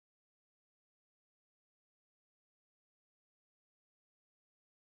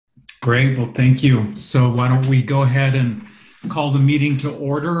Great. Well, thank you. So why don't we go ahead and call the meeting to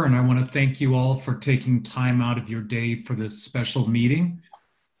order? And I want to thank you all for taking time out of your day for this special meeting.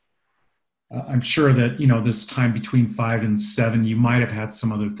 I'm sure that, this time between 5 and 7, you might have had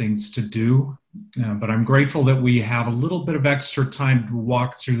some other things to do. But I'm grateful that we have a little bit of extra time to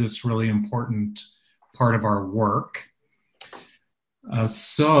walk through this really important part of our work.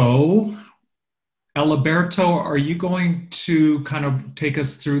 So, Eliberto, are you going to kind of take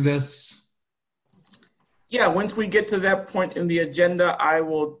us through this? Yeah, once we get to that point in the agenda, I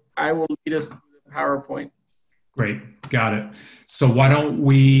will lead us through the PowerPoint. Great, got it. So why don't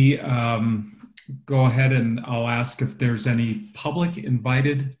we go ahead and I'll ask if there's any public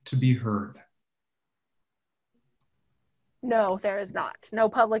invited to be heard. No, there is not. No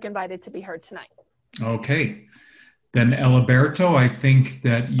public invited to be heard tonight. Okay. Then Eliberto, I think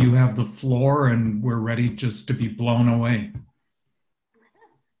that you have the floor and we're ready just to be blown away.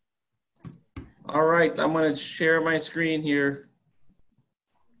 All right, I'm going to share my screen here.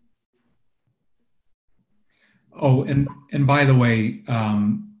 Oh, and by the way,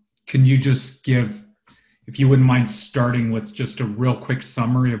 can you just give, if you wouldn't mind starting with just a real quick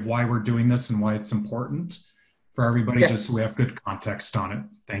summary of why we're doing this and why it's important for everybody, Yes. just so we have good context on it.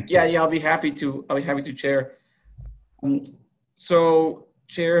 Thank you. Yeah, I'll be happy to. Chair. So,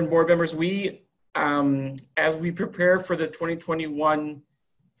 Chair and board members, we, as we prepare for the 2021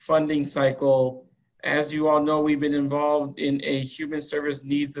 funding cycle, as you all know, we've been involved in a human service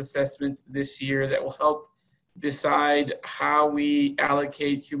needs assessment this year that will help decide how we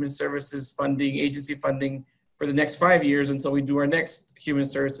allocate human services funding, agency funding for the next 5 years until we do our next human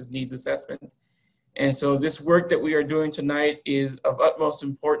services needs assessment. And so this work that we are doing tonight is of utmost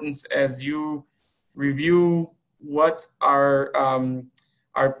importance as you review what our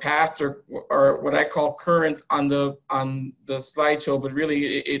past or what I call current on the slideshow, but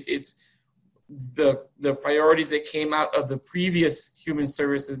really it's the priorities that came out of the previous human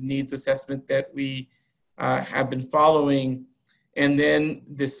services needs assessment that we have been following, and then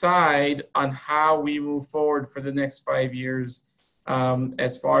decide on how we move forward for the next 5 years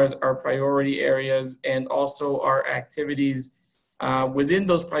as far as our priority areas and also our activities within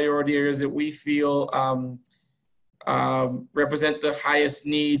those priority areas that we feel represent the highest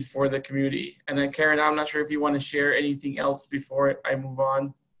need for the community. And then Karen, I'm not sure if you want to share anything else before I move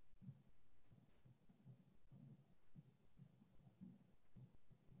on.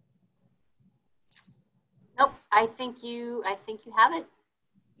 Nope, I think you have it.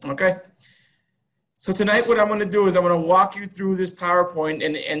 Okay. So tonight what I'm going to do is I'm going to walk you through this PowerPoint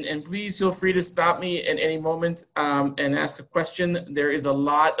and please feel free to stop me at any moment and ask a question. There is a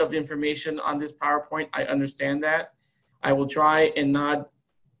lot of information on this PowerPoint. I understand that. I will try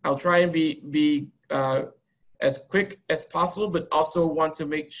and be as quick as possible, but also want to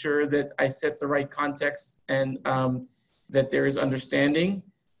make sure that I set the right context and that there is understanding.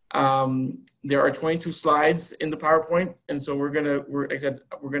 There are 22 slides in the PowerPoint, and so we're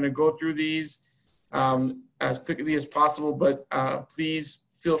gonna go through these as quickly as possible, but please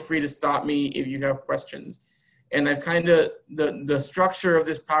feel free to stop me if you have questions. And I've the structure of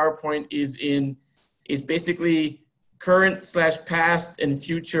this PowerPoint is basically current / past and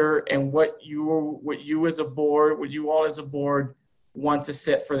future, and what you as a board, what you all as a board want to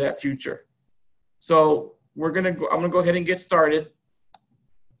set for that future. So I'm gonna go ahead and get started.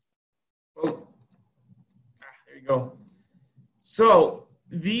 Oh, there you go. So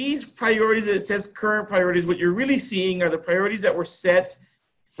these priorities, it says current priorities, what you're really seeing are the priorities that were set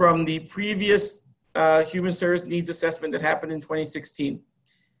from the previous human service needs assessment that happened in 2016.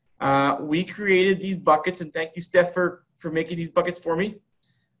 We created these buckets, and thank you, Steph, for making these buckets for me.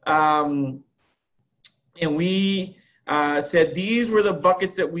 And we said these were the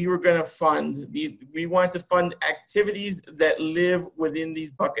buckets that we were going to fund. We wanted to fund activities that live within these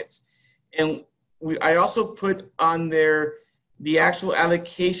buckets. And I also put on there the actual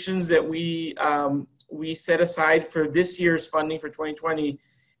allocations that we set aside for this year's funding for 2020.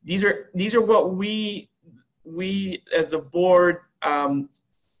 These are what we as a board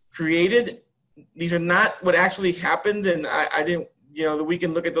created. These are not what actually happened, and I didn't, we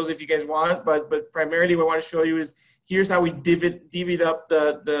can look at those if you guys want, but primarily what I want to show you is here's how we divvied up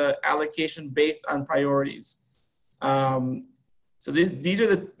the allocation based on priorities. So these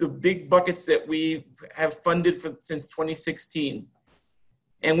are the big buckets that we have funded since 2016.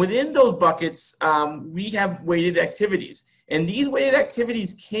 And within those buckets, we have weighted activities. And these weighted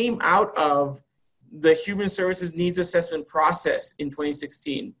activities came out of the Human Services Needs Assessment process in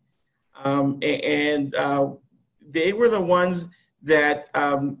 2016. They were the ones that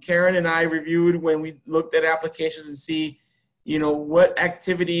Karen and I reviewed when we looked at applications and see, you know, what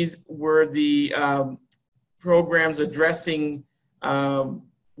activities were the programs addressing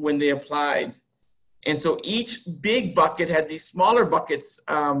when they applied. And so each big bucket had these smaller buckets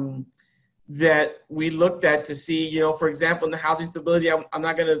that we looked at to see, you know, for example, in the housing stability, I'm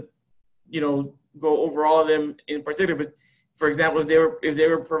not going to, you know, go over all of them in particular, but for example, if they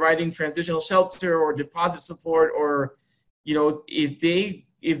were providing transitional shelter or deposit support, or, you know, if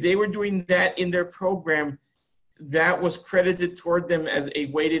they were doing that in their program, that was credited toward them as a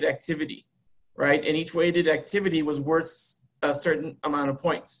weighted activity, right? And each weighted activity was worth a certain amount of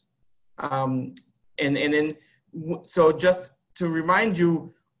points. And then, so just to remind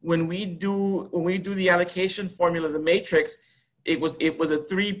you, when we do the allocation formula, the matrix, it was a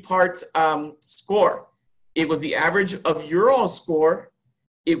 3-part score. It was the average of your all score,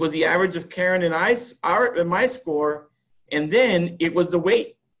 it was the average of Karen and my score, and then it was the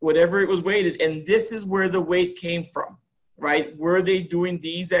weight, whatever it was weighted. And this is where the weight came from, right? Were they doing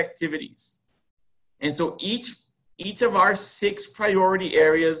these activities? And so each of our 6 priority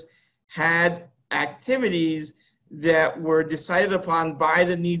areas had activities that were decided upon by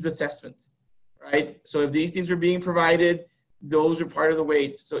the needs assessment, right? So if these things were being provided, those are part of the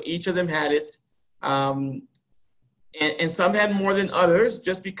weight. So each of them had it. And some had more than others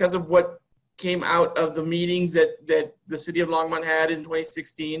just because of what came out of the meetings that the city of Longmont had in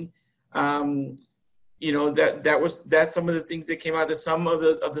 2016. You know, that's some of the things that came out, that some of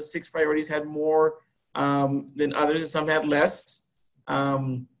the 6 priorities had more than others, and some had less.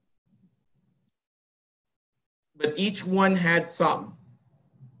 But each one had some.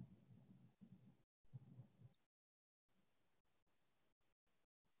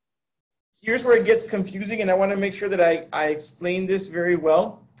 Here's where it gets confusing, and I want to make sure that I explain this very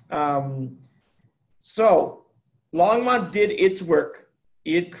well. So Longmont did its work.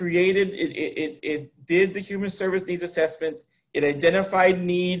 It did the human service needs assessment. It identified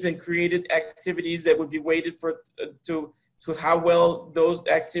needs and created activities that would be weighted to how well those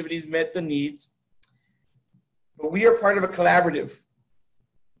activities met the needs. But we are part of a collaborative,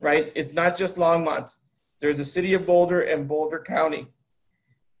 right? It's not just Longmont. There's the city of Boulder and Boulder County.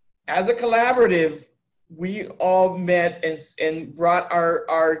 As a collaborative, we all met and brought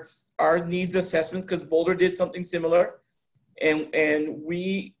our needs assessments, because Boulder did something similar. And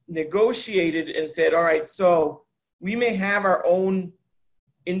we negotiated and said, all right, so we may have our own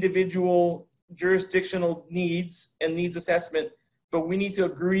individual jurisdictional needs and needs assessment, but we need to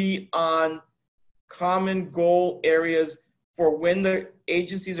agree on common goal areas for when the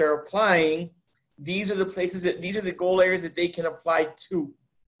agencies are applying. These are the places these are the goal areas that they can apply to,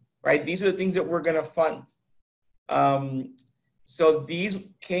 right? These are the things that we're going to fund. So these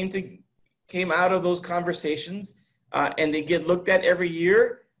came out of those conversations, and they get looked at every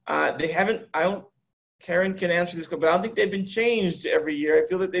year. Karen can answer this, but I don't think they've been changed every year. I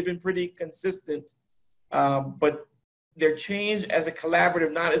feel that they've been pretty consistent, but they're changed as a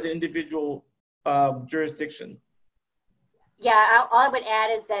collaborative, not as an individual jurisdiction. Yeah, all I would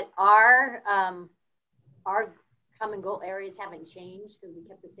add is that our common goal areas haven't changed, because we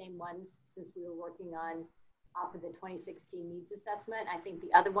kept the same ones since we were working on off of the 2016 needs assessment. I think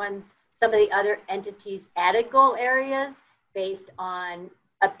the other ones, some of the other entities added goal areas based on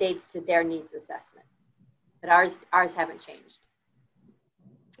updates to their needs assessment, but ours haven't changed.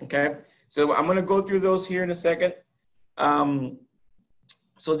 Okay, so I'm going to go through those here in a second.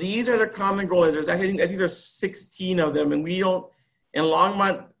 So these are the common goal areas. I think there's 16 of them, and we don't, in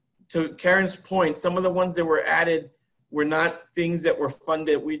Longmont, to Karen's point, some of the ones that were added were not things that were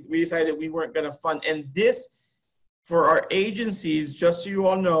funded. We decided we weren't going to fund. And this, for our agencies, just so you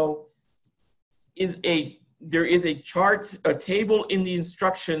all know, there is a chart, a table in the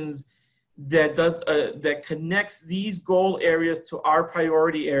instructions that that connects these goal areas to our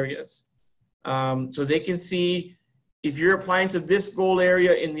priority areas. So they can see, if you're applying to this goal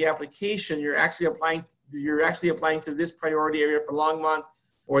area in the application, you're actually applying to this priority area for Longmont,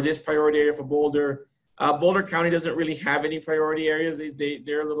 or this priority area for Boulder. Boulder County doesn't really have any priority areas.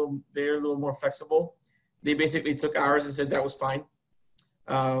 They're a little more flexible. They basically took ours and said that was fine.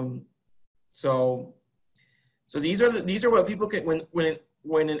 So these are what people can,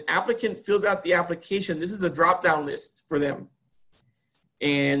 when an applicant fills out the application, this is a drop-down list for them.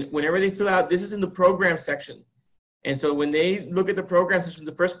 And whenever they fill out, this is in the program section. And so when they look at the program section,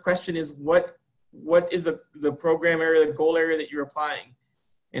 the first question is, what is the program area, the goal area that you're applying?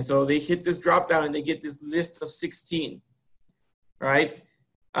 And so they hit this drop down and they get this list of 16, right?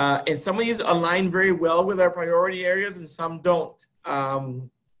 And some of these align very well with our priority areas and some don't. Actually,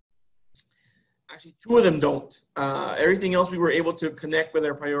 2 of them don't. Everything else we were able to connect with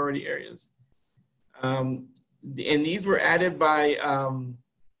our priority areas. and these were added by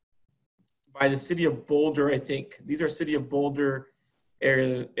the city of Boulder, I think. These are city of Boulder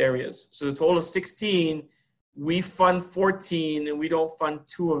areas. So the total of 16, we fund 14 and we don't fund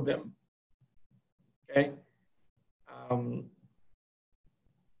 2 of them. Okay.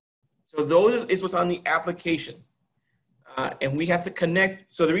 So those is what's on the application. And we have to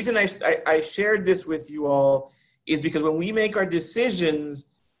connect. So the reason I shared this with you all is because when we make our decisions,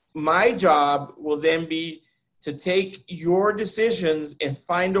 my job will then be to take your decisions and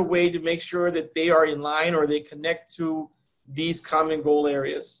find a way to make sure that they are in line or they connect to these common goal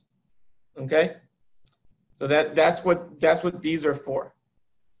areas. Okay? So that's what these are for.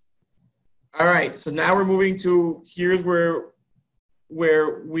 All right, so now we're moving to, here's where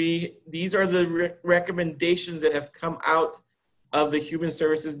these are the recommendations that have come out of the Human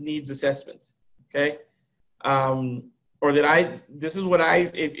Services Needs Assessment, okay? Or that this is what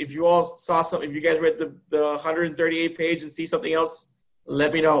if you all saw something, if you guys read the 138 page and see something else,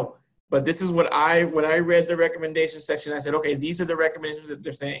 let me know. But this is when I read the recommendation section, I said, okay, these are the recommendations that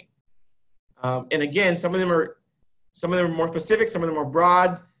they're saying. And again, some of them are more specific, some of them are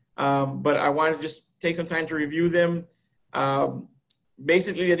broad, but I want to just take some time to review them.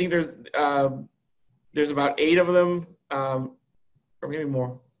 Basically, I think there's about 8 of them, or maybe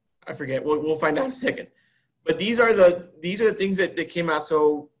more. I forget. We'll find out in a second. But these are the things that came out.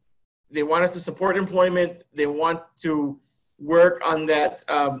 So they want us to support employment. They want to work on that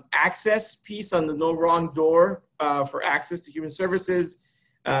access piece on the no wrong door for access to human services,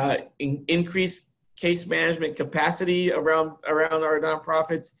 increase case management capacity around our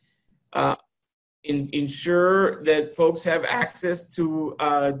nonprofits, ensure that folks have access to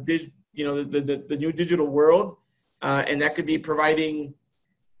the new digital world, and that could be providing.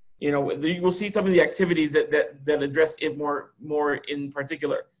 You'll see some of the activities that address it more in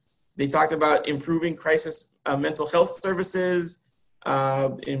particular. They talked about improving crisis mental health services,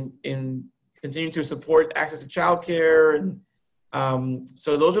 in continuing to support access to childcare, and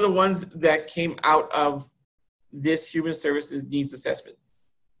so those are the ones that came out of this Human Services Needs Assessment.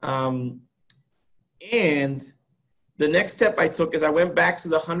 And the next step I took is I went back to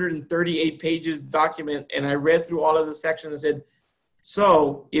the 138 pages document and I read through all of the sections and said,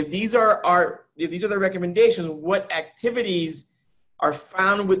 so if these are the recommendations, what activities are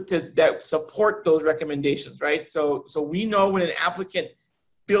found that support those recommendations, right? So we know when an applicant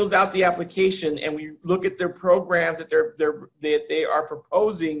fills out the application and we look at their programs that they are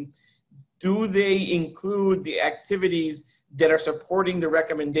proposing, do they include the activities that are supporting the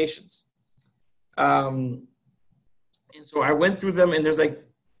recommendations? And so I went through them and there's like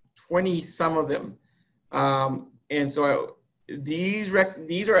 20 some of them. And so these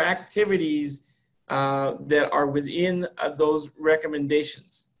are activities that are within those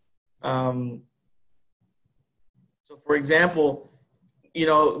recommendations. So for example,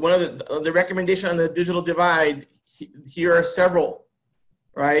 one of the recommendation on the digital divide, here are several,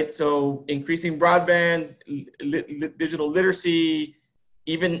 right? So increasing broadband, digital literacy,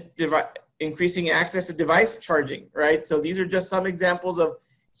 even increasing access to device charging, right? So these are just some examples of,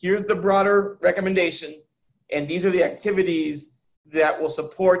 here's the broader recommendation, and these are the activities that will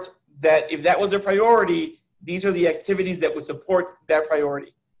support that. If that was a priority, these are the activities that would support that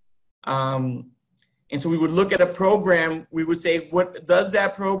priority. And so we would look at a program, we would say, what does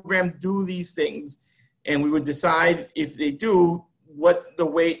that program do these things? And we would decide if they do, what the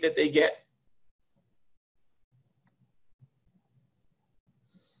weight that they get.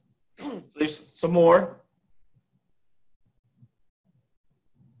 There's some more.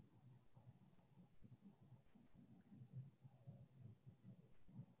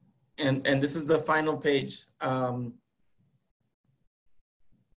 And this is the final page.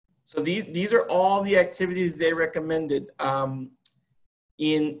 So these are all the activities they recommended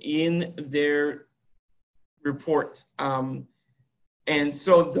in their report. And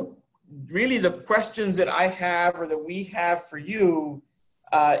so really the questions that I have or that we have for you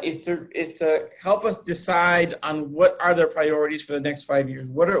is to help us decide on what are the priorities for the next 5 years.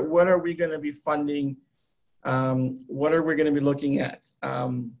 What are we going to be funding? What are we going to be looking at?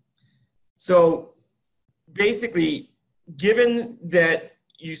 So basically, given that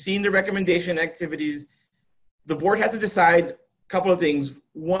you've seen the recommendation activities, the board has to decide a couple of things.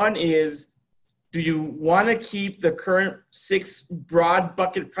 One is, do you want to keep the current 6 broad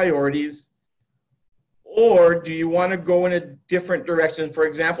bucket priorities, or do you want to go in a different direction? For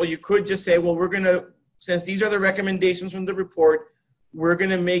example, you could just say, well, since these are the recommendations from the report, we're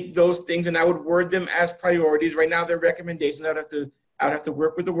going to make those things, and I would word them as priorities. Right now, they're recommendations. I would have to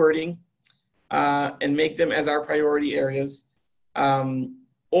work with the wording and make them as our priority areas.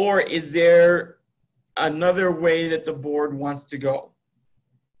 Or is there another way that the board wants to go.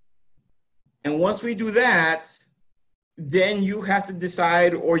 And once we do that, then you have to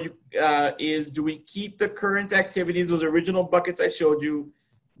decide, or do we keep the current activities, those original buckets I showed you?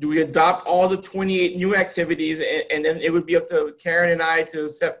 Do we adopt all the 28 new activities, and then it would be up to Karen and I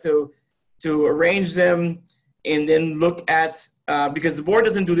to arrange them, and then look at, because the board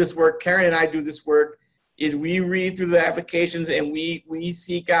doesn't do this work, Karen and I do this work, is we read through the applications and we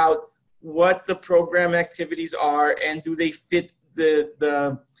seek out what the program activities are, and do they fit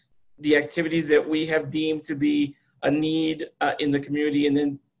the activities that we have deemed to be a need in the community,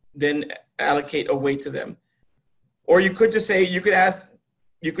 and then allocate a weight to them. Or you could just say, you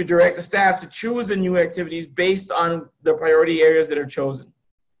could direct the staff to choose the new activities based on the priority areas that are chosen.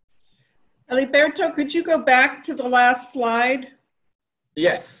 Eliberto, could you go back to the last slide?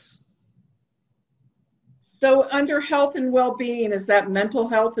 Yes. So under health and well-being, is that mental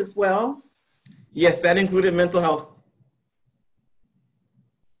health as well? Yes, that included mental health.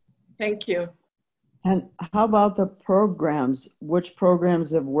 Thank you. And how about the programs? Which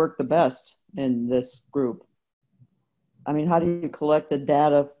programs have worked the best in this group? I mean, how do you collect the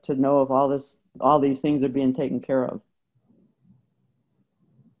data to know if all these things are being taken care of?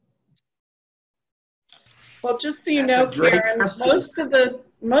 Well, just so you That's a know, great Karen, question.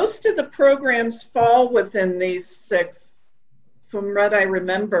 most of the programs fall within these 6, from what I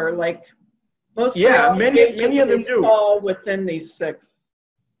remember. Like most many of them do fall within these 6.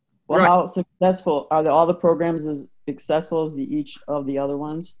 Well, right. How successful are all the programs as successful as each of the other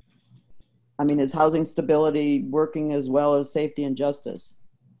ones? I mean, is housing stability working as well as safety and justice?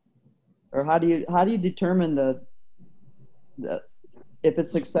 Or how do you determine the if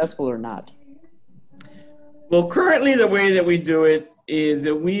it's successful or not? Well, currently the way that we do it is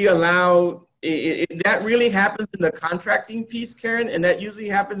that we allow, that really happens in the contracting piece, Karen, and that usually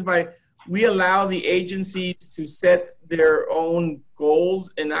happens by, we allow the agencies to set their own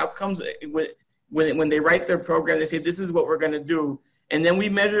goals and outcomes. When they write their program, they say, this is what we're going to do. And then we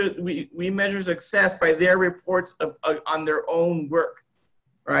measure success by their reports on their own work,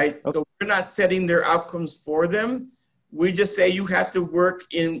 right? Okay. So we're not setting their outcomes for them. We just say, you have to work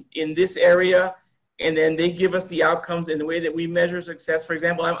in this area, and then they give us the outcomes in the way that we measure success. For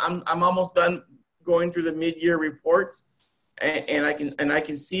example, I'm almost done going through the mid-year reports, and I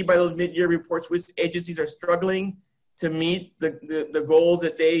can see by those mid-year reports which agencies are struggling to meet the goals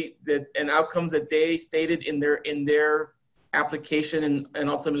and outcomes that they stated in their application and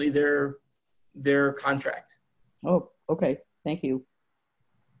ultimately their contract. Oh, okay. Thank you.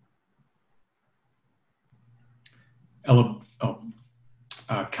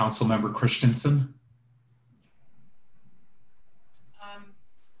 Councilmember Christensen.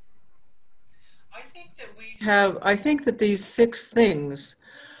 I think that these 6 things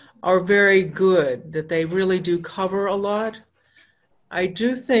are very good, that they really do cover a lot. I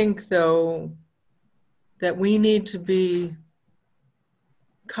do think, though, that we need to be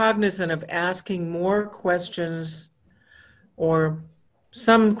cognizant of asking more questions, or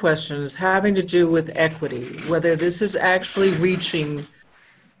some questions having to do with equity, whether this is actually reaching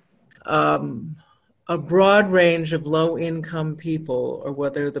a broad range of low-income people, or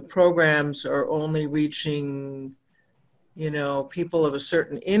whether the programs are only reaching, people of a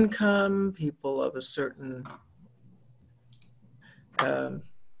certain income, people of a certain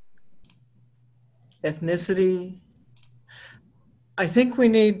ethnicity. I think we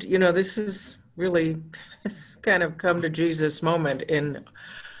need, this is really, it's kind of come to Jesus moment in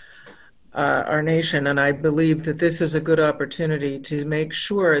our nation, and I believe that this is a good opportunity to make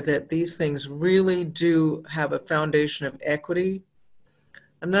sure that these things really do have a foundation of equity.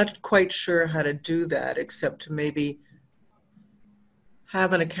 I'm not quite sure how to do that, except to maybe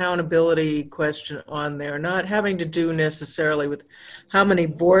have an accountability question on there, not having to do necessarily with how many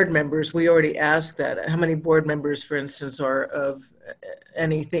board members. We already asked that. How many board members, for instance, are of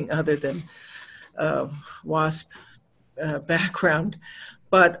anything other than WASP background,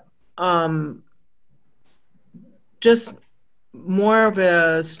 but just more of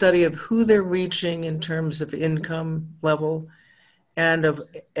a study of who they're reaching in terms of income level and of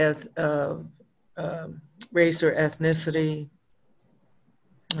race or ethnicity.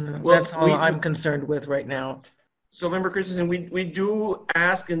 Well, that's all I'm concerned with right now. So, Member Christensen, we do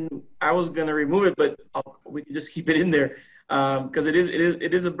ask, and I was going to remove it, but we can just keep it in there because it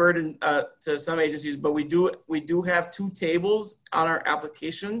is a burden to some agencies. But we do have 2 tables on our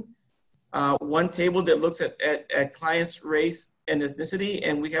application. One table that looks at clients' race and ethnicity,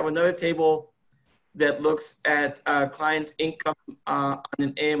 and we have another table that looks at clients' income on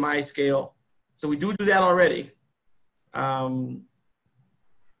an AMI scale. So we do that already.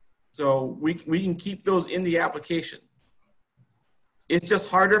 So So we can keep those in the application. It's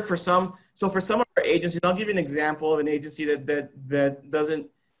just harder for some. So for some of our agencies, I'll give you an example of an agency that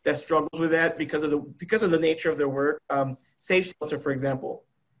struggles with that because of the nature of their work. Safe Shelter, for example.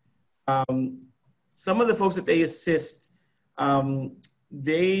 Some of the folks that they assist,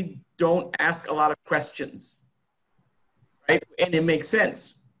 they don't ask a lot of questions, right? And it makes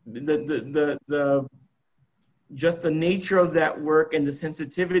sense. Just the nature of that work and the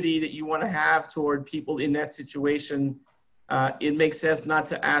sensitivity that you want to have toward people in that situation, it makes sense not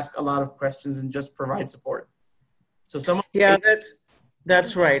to ask a lot of questions and just provide support. So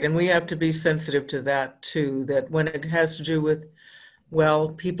that's right. And we have to be sensitive to that too, that when it has to do with, well,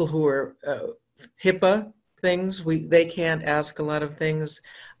 people who are HIPAA things, they can't ask a lot of things.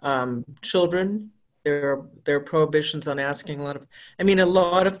 Children, there are prohibitions on asking a lot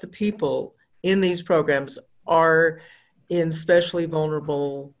of the people in these programs are in especially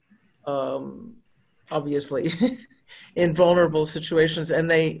vulnerable, obviously, in vulnerable situations, and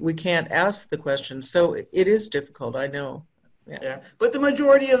we can't ask the questions. So it is difficult, I know. Yeah. But the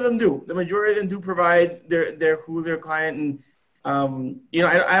majority of them do. The majority of them do provide their client, and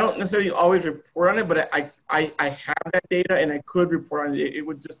I don't necessarily always report on it, but I have that data and I could report on it. It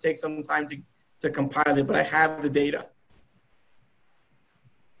would just take some time to compile it, but I have the data.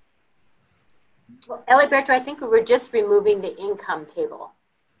 Well, Eliberto, I think we were just removing the income table.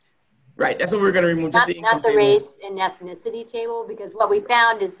 Right, that's what we're going to remove, just the income not the table. Race and ethnicity table, because what we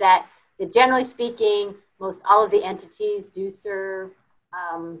found is that generally speaking, most all of the entities do serve,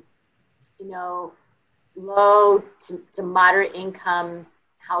 low to moderate income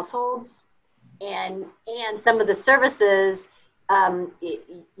households, and some of the services,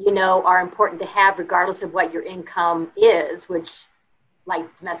 are important to have regardless of what your income is, which,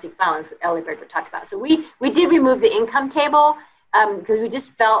 like domestic violence, what Eliberto talked about. So we did remove the income table because we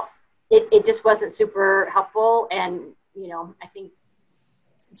just felt it just wasn't super helpful, and I think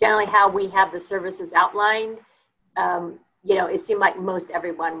generally how we have the services outlined, it seemed like most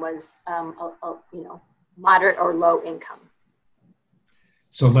everyone was, moderate or low income.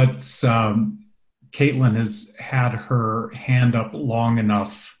 So let's, Caitlin has had her hand up long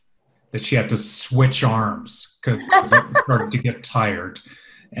enough that she had to switch arms because it started to get tired.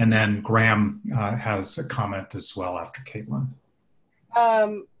 And then Graham has a comment as well after Caitlin.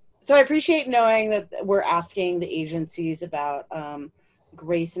 So I appreciate knowing that we're asking the agencies about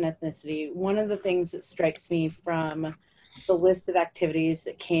race and ethnicity. One of the things that strikes me from the list of activities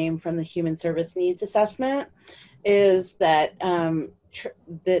that came from the Human Service Needs Assessment is that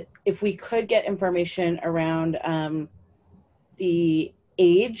that if we could get information around the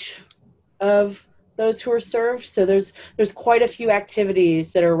age of those who are served. So there's quite a few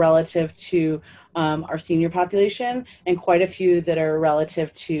activities that are relative to our senior population, and quite a few that are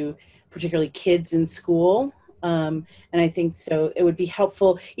relative to particularly kids in school. And I think so it would be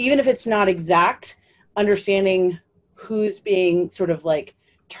helpful, even if it's not exact, understanding who's being sort of like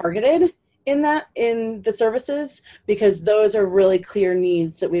targeted in the services, because those are really clear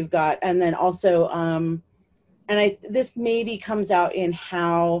needs that we've got. And then also, this maybe comes out in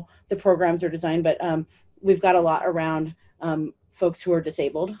how the programs are designed, but we've got a lot around folks who are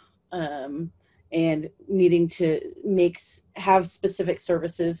disabled and needing to have specific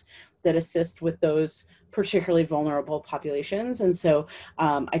services that assist with those particularly vulnerable populations. And so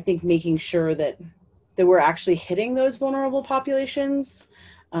I think making sure that we're actually hitting those vulnerable populations,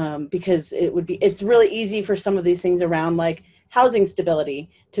 because it's really easy for some of these things around like housing stability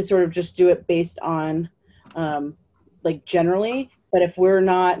to sort of just do it based on like generally. But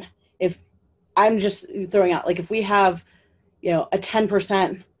if I'm just throwing out, like if we have, a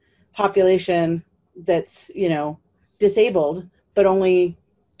 10% population that's, disabled, but only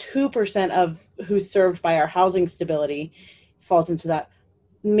 2% of who's served by our housing stability falls into that,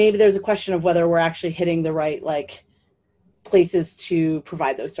 maybe there's a question of whether we're actually hitting the right, like, places to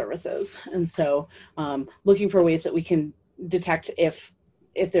provide those services. And so looking for ways that we can detect if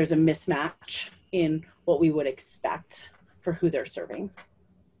there's a mismatch in what we would expect for who they're serving.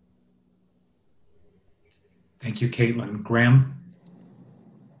 Thank you, Caitlin. Graham?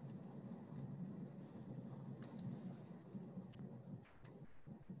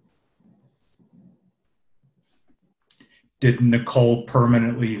 Did Nicole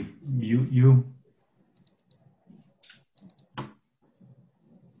permanently mute you?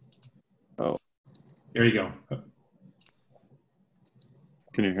 Oh. There you go.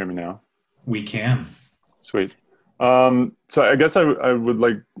 Can you hear me now? We can. Sweet. So I guess I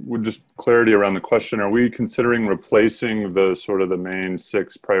would just clarity around the question. Are we considering replacing the sort of the main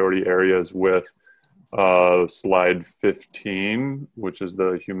 6 priority areas with slide 15, which is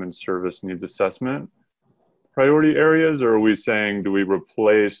the human service needs assessment priority areas, or are we saying, do we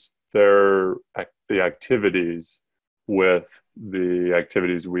replace the activities with the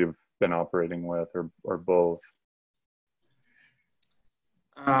activities we've been operating with, or both?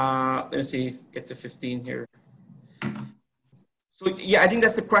 Let me see, get to 15 here. So yeah, I think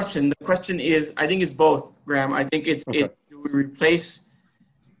that's the question. The question is, I think it's both, Graham. I think it's, Okay. do we replace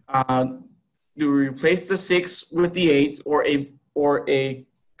the 6 with the 8, or a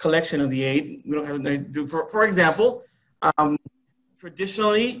collection of the 8? We don't have to do, for example,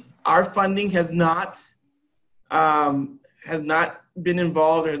 traditionally our funding has not been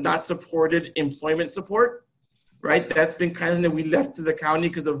involved or has not supported employment support, right? That's been kind of that we left to the county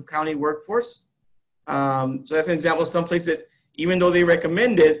because of county workforce. So that's an example of someplace that, even though they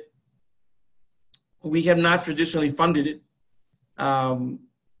recommend it, we have not traditionally funded it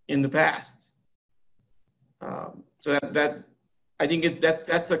in the past. So that I think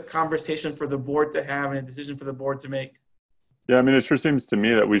that's a conversation for the board to have and a decision for the board to make. Yeah, I mean, it sure seems to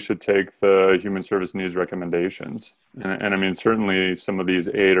me that we should take the human service needs recommendations. And I mean, certainly some of these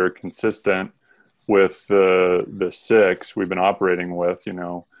 8 are consistent with the 6 we've been operating with, you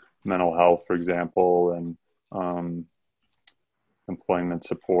know, mental health, for example, and employment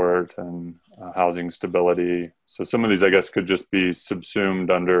support and housing stability. So some of these, I guess, could just be subsumed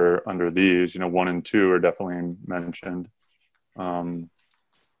under these. You know, 1 and 2 are definitely mentioned.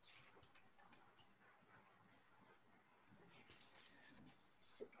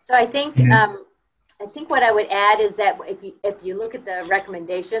 So I think what I would add is that if you look at the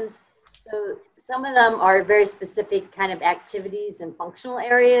recommendations, so some of them are very specific kind of activities and functional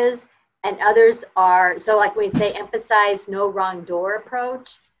areas, and others are, so like we say, emphasize no wrong door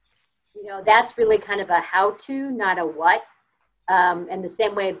approach. You know, that's really kind of a how-to, not a what. And the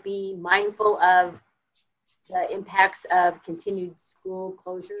same way, be mindful of the impacts of continued school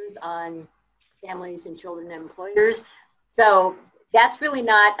closures on families and children and employers. So that's really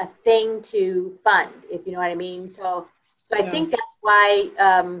not a thing to fund, if you know what I mean. So I think that's why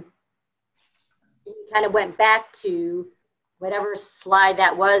we kind of went back to whatever slide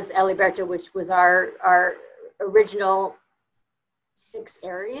that was, Eliberto, which was our original 6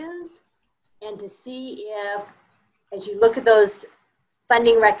 areas, and to see if, as you look at those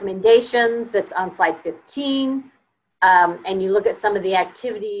funding recommendations that's on slide 15, and you look at some of the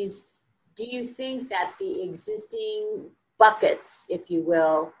activities, do you think that the existing buckets, if you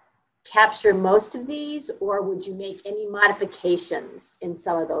will, capture most of these, or would you make any modifications in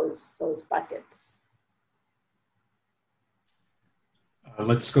some of those buckets?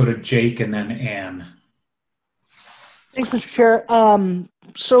 Let's go to Jake and then Ann. Thanks, Mr. Chair.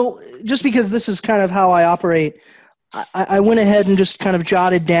 So just because this is kind of how I operate, I went ahead and just kind of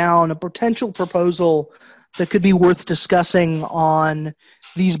jotted down a potential proposal that could be worth discussing on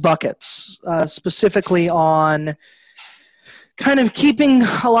these buckets, specifically on kind of keeping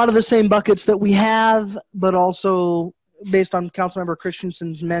a lot of the same buckets that we have, but also based on Councilmember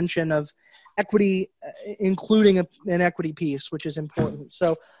Christensen's mention of equity, including an equity piece, which is important.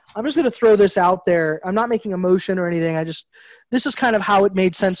 So I'm just going to throw this out there. I'm not making a motion or anything. This is kind of how it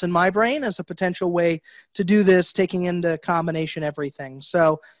made sense in my brain as a potential way to do this, taking into combination everything.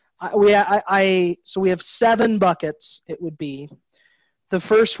 So we have 7 buckets. It would be. The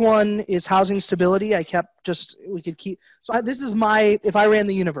first one is housing stability. This is if I ran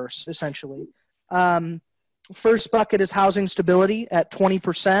the universe, essentially. First bucket is housing stability at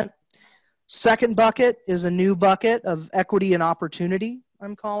 20%. Second bucket is a new bucket of equity and opportunity,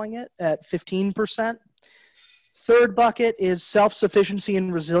 I'm calling it, at 15%. Third bucket is self-sufficiency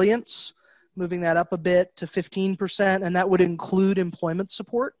and resilience, moving that up a bit to 15%, and that would include employment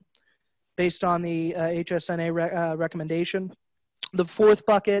support based on the HSNA recommendation. The fourth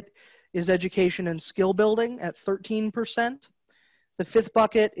bucket is education and skill building at 13%. The fifth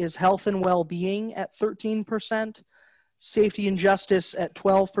bucket is health and well-being at 13%. Safety and justice at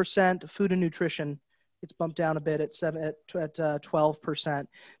 12%, food and nutrition, it's bumped down a bit at 12%.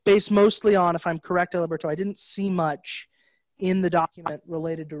 Based mostly on, if I'm correct, Alberto, I didn't see much in the document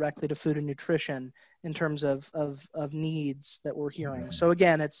related directly to food and nutrition in terms of needs that we're hearing. So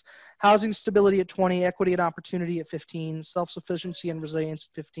again, it's housing stability at 20, equity and opportunity at 15, self-sufficiency and resilience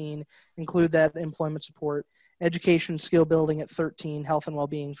at 15, include that employment support. Education, skill building at 13, health and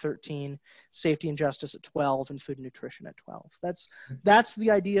well-being 13, safety and justice at 12, and food and nutrition at 12. That's the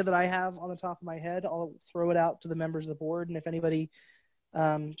idea that I have on the top of my head. I'll throw it out to the members of the board, and if anybody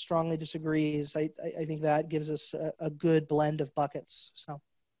strongly disagrees, I think that gives us a good blend of buckets. So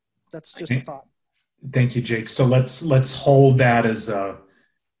that's just a thought. Thank you, Jake. So let's hold that as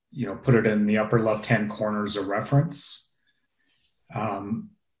put it in the upper left-hand corner as a reference.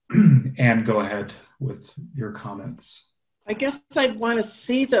 And go ahead with your comments. I guess I'd want to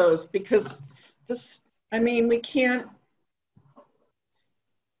see those because we can't,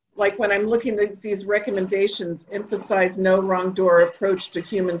 like when I'm looking at these recommendations, emphasize no wrong door approach to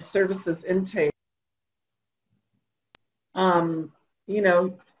human services intake.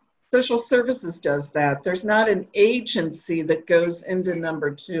 Social services does that. There's not an agency that goes into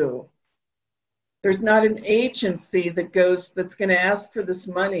number 2. There's not an agency that's going to ask for this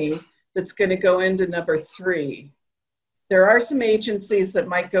money that's going to go into number 3. There are some agencies that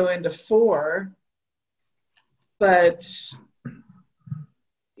might go into 4, but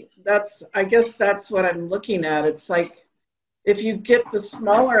I guess that's what I'm looking at. It's like, if you get the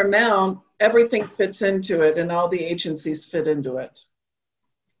smaller amount, everything fits into it and all the agencies fit into it.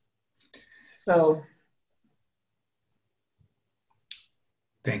 So.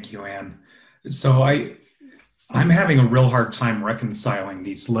 Thank you, Anne. So I'm having a real hard time reconciling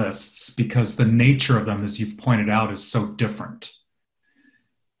these lists because the nature of them, as you've pointed out, is so different.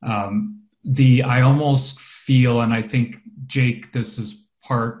 I almost feel, and I think, Jake, this is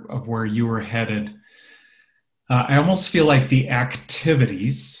part of where you were headed, I almost feel like the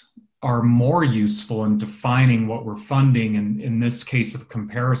activities are more useful in defining what we're funding in this case of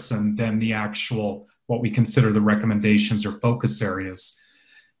comparison than the actual, what we consider the recommendations or focus areas,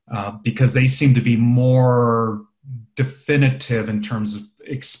 because they seem to be more definitive in terms of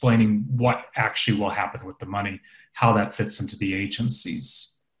explaining what actually will happen with the money, how that fits into the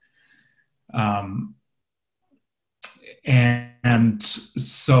agencies. And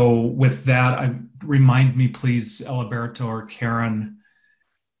so with that, remind me please, Eliberto or Karen,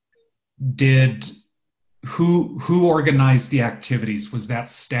 who organized the activities? Was that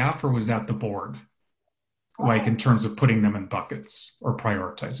staff or was that the board? Like in terms of putting them in buckets or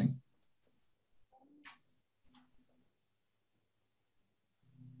prioritizing?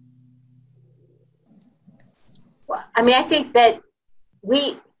 Well, I think that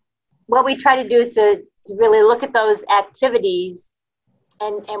what we try to do is to really look at those activities,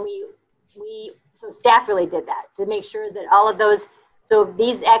 and so staff really did that to make sure that all of those, so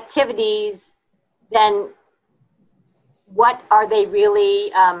these activities, then what are they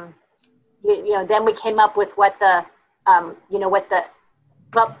really, then we came up with what the,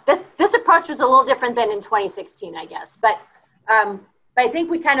 this approach was a little different than in 2016, I guess. But I think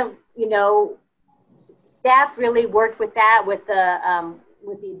we kind of, staff really worked with that, with the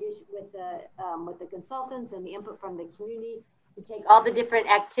consultants and the input from the community to take all the different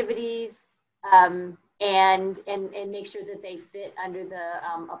activities and make sure that they fit under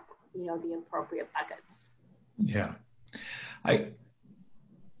the appropriate buckets. Yeah.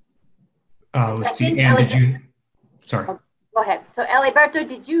 Let's see, Anne, did you, sorry. Go ahead. So Eliberto,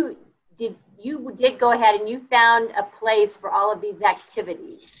 did you go ahead and you found a place for all of these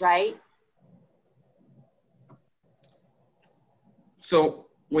activities, right? So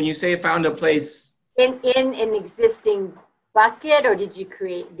when you say found a place, in an existing bucket, or did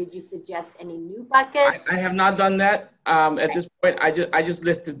you suggest any new bucket? I have not done that at this point. I just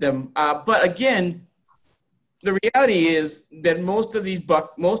listed them. But again, the reality is that most of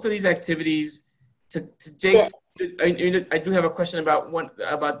these activities, to Jake's, I do have a question about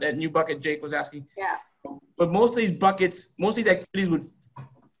that new bucket Jake was asking. Yeah. But most of these buckets, most of these activities would fit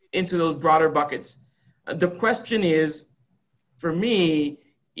into those broader buckets. The question is, for me,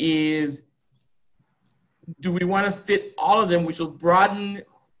 is do we want to fit all of them, which will broaden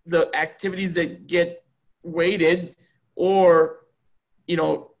the activities that get weighted, or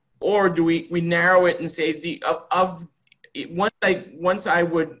do we narrow it and say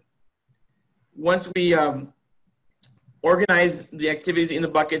once we organize the activities in the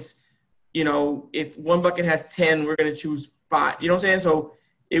buckets, if one bucket has 10, we're going to choose 5. You know what I'm saying? So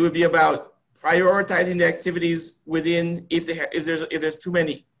it would be about prioritizing the activities within if there's too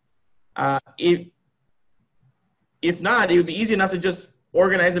many. If not, it would be easy enough to just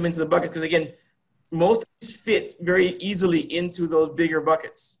organize them into the buckets, because again, most fit very easily into those bigger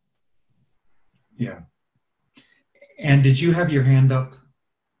buckets. Yeah. And did you have your hand up?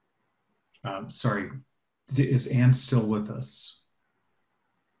 Sorry, is Anne still with us?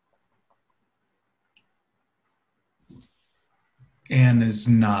 Anne is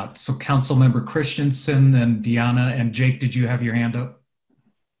not. So Councilmember Christensen and Deanna and Jake, did you have your hand up?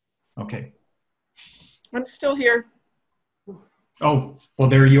 Okay. I'm still here. Oh, well,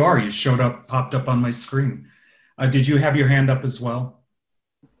 there you are. You showed up, popped up on my screen. Did you have your hand up as well?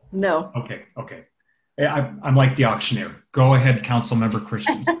 No. Okay. I'm like the auctioneer. Go ahead, Councilmember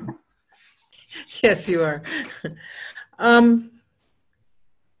Christensen. Yes, you are.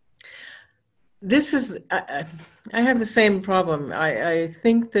 this is, I have the same problem. I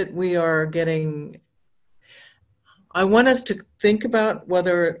think that we are getting, I want us to think about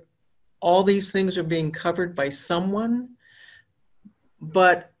whether all these things are being covered by someone,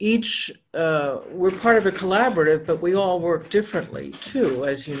 but each, we're part of a collaborative, but we all work differently too,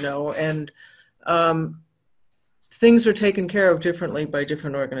 as you know, and things are taken care of differently by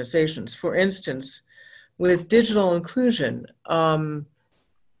different organizations. For instance, with digital inclusion,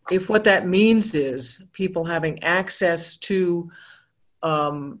 if what that means is people having access to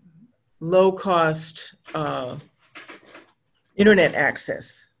low-cost internet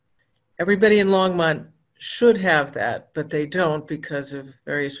access, everybody in Longmont should have that, but they don't because of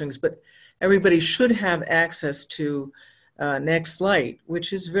various things. But everybody should have access to NextLight,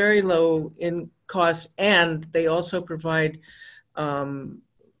 which is very low in cost, and they also provide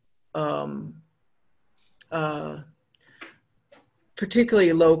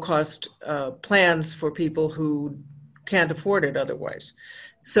particularly low-cost plans for people who can't afford it otherwise.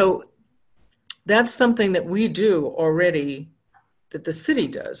 So that's something that we do already, that the city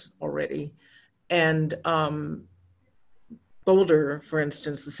does already. And Boulder, for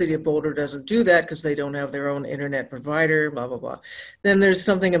instance, the city of Boulder doesn't do that because they don't have their own internet provider, blah, blah, blah. Then there's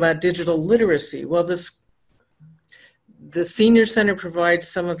something about digital literacy. Well, the senior center provides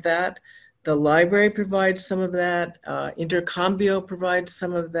some of that. The library provides some of that. Intercambio provides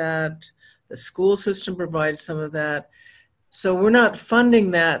some of that. The school system provides some of that. So we're not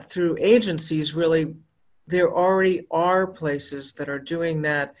funding that through agencies, really. There already are places that are doing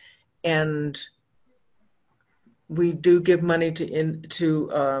that, and we do give money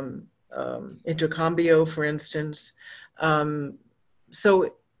to Intercambio, for instance.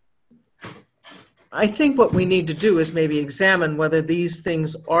 So I think what we need to do is maybe examine whether these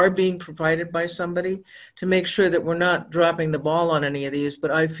things are being provided by somebody to make sure that we're not dropping the ball on any of these.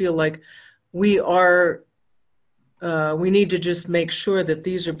 But I feel like we are, we need to just make sure that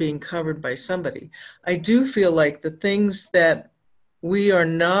these are being covered by somebody. I do feel like the things that we are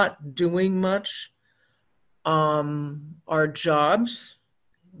not doing much are jobs,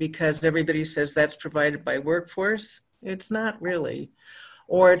 because everybody says that's provided by workforce. It's not really.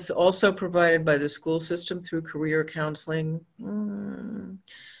 Or it's also provided by the school system through career counseling.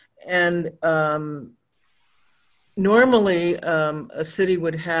 And normally a city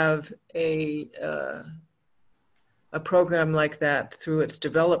would have a program like that through its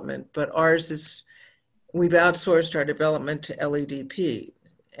development, but ours is, we've outsourced our development to LEDP,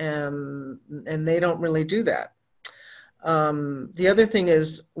 and they don't really do that. The other thing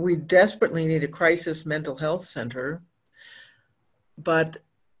is we desperately need a crisis mental health center, but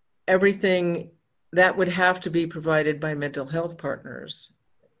everything that would have to be provided by mental health partners.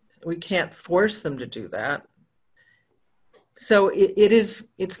 We can't force them to do that. So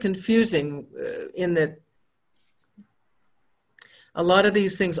it's confusing in that a lot of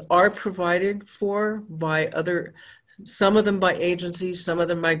these things are provided for by other, some of them by agencies, some of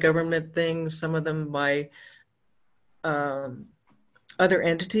them by government things, some of them by other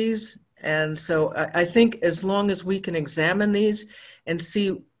entities. And so I think as long as we can examine these and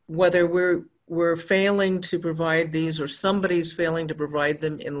see whether we're failing to provide these or somebody's failing to provide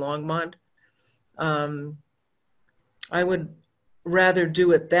them in Longmont, I would rather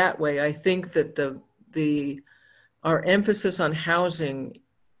do it that way. I think that our emphasis on housing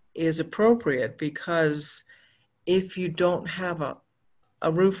is appropriate, because if you don't have a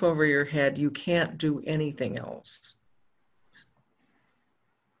roof over your head, you can't do anything else.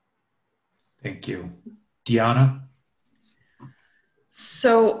 Thank you. Deanna?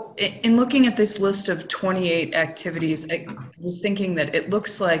 So in looking at this list of 28 activities, I was thinking that it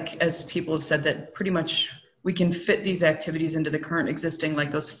looks like, as people have said, that pretty much we can fit these activities into the current existing, like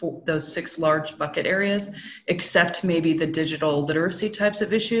those 6 large bucket areas, except maybe the digital literacy types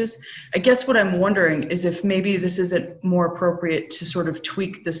of issues. I guess what I'm wondering is if maybe this isn't more appropriate to sort of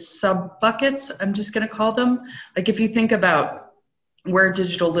tweak the sub buckets, I'm just going to call them. Like if you think about where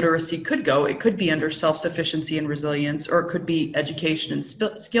digital literacy could go, it could be under self-sufficiency and resilience, or it could be education and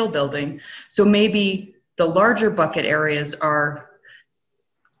skill building. So maybe the larger bucket areas are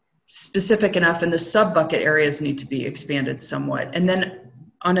specific enough and the sub-bucket areas need to be expanded somewhat. And then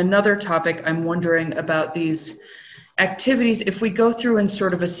on another topic, I'm wondering about these activities. If we go through and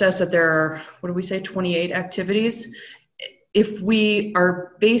sort of assess that there are, what do we say, 28 activities, if we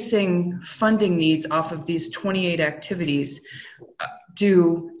are basing funding needs off of these 28 activities,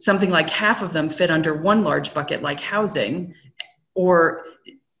 do something like half of them fit under one large bucket like housing, or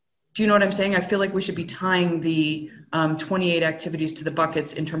Do you know what I'm saying? I feel like we should be tying the 28 activities to the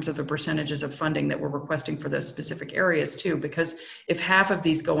buckets in terms of the percentages of funding that we're requesting for those specific areas too, because if half of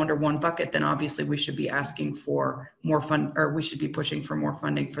these go under one bucket, then obviously we should be asking for more fund, or we should be pushing for more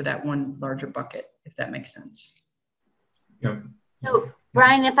funding for that one larger bucket, if that makes sense. Yep. So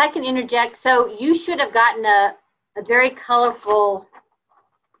Brian, if I can interject, so you should have gotten a very colorful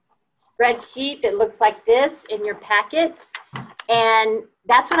spreadsheet that looks like this in your packets. And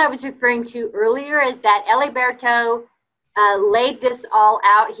that's what I was referring to earlier, is that Eliberto laid this all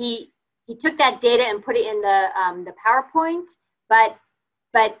out. He took that data and put it in the PowerPoint, but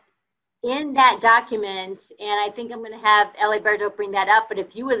in that document, and I think I'm going to have Eliberto bring that up, but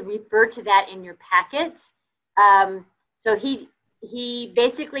if you would refer to that in your packet. So he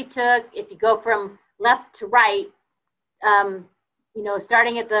basically took, if you go from left to right, you know,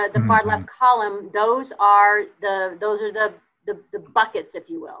 starting at the far left column, those are the buckets, if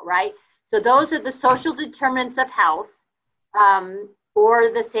you will, right? So those are the social determinants of health, or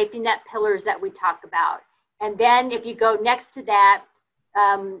the safety net pillars that we talk about. And then if you go next to that,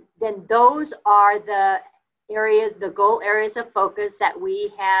 then those are the areas, the goal areas of focus that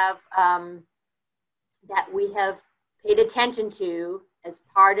we have paid attention to as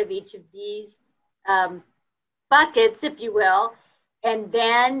part of each of these buckets, if you will. And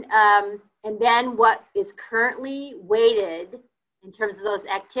then what is currently weighted in terms of those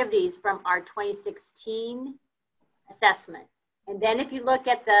activities from our 2016 assessment. And then if you look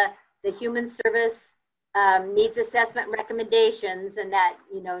at the human service needs assessment recommendations and that,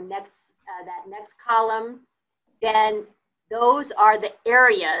 you know, that next column, then those are the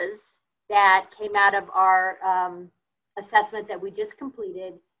areas that came out of our assessment that we just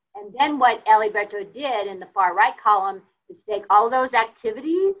completed. And then what Eliberto did in the far right column is take all of those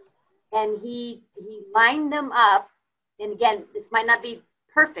activities and he lined them up. And again, this might not be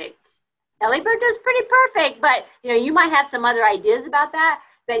perfect. Eliberto's pretty perfect, but you know, you might have some other ideas about that.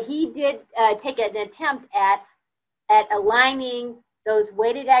 But he did take an attempt at aligning those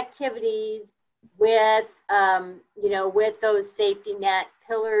weighted activities with, you know, with those safety net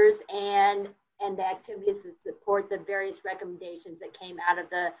pillars and the activities that support the various recommendations that came out of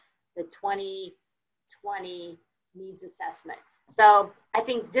the 2020 needs assessment. So I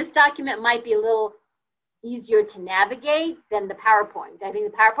think this document might be a little easier to navigate than the PowerPoint. I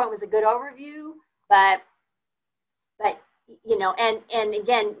think the PowerPoint was a good overview, but you know, and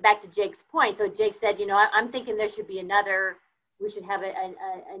again, back to Jake's point. So Jake said, you know, I'm thinking there should be another, we should have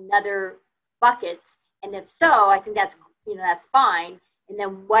another bucket. And if so, I think that's, you know, that's fine. And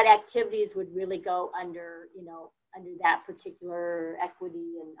then what activities would really go under, you know, under that particular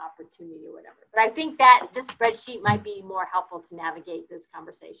equity and opportunity or whatever. But I think that this spreadsheet might be more helpful to navigate this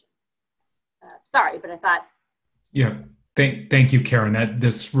conversation. Sorry, but I thought. Yeah, thank you, Karen.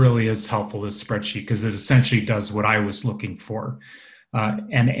 This really is helpful, this spreadsheet, because it essentially does what I was looking for.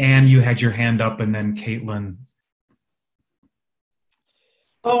 And Anne, you had your hand up, and then Caitlin.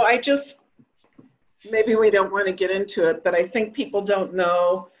 Oh, maybe we don't want to get into it, but I think people don't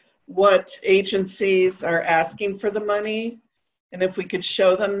know what agencies are asking for the money. And if we could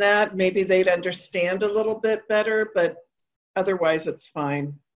show them that, maybe they'd understand a little bit better, but otherwise it's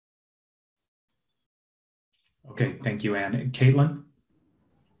fine. Okay, thank you, Anne. And Caitlin?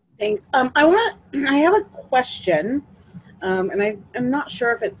 Thanks. I have a question, and I'm not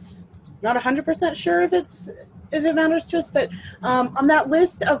sure if it's, not 100% sure if it matters to us, but on that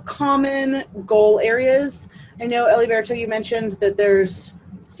list of common goal areas, I know, Eliberto, you mentioned that there's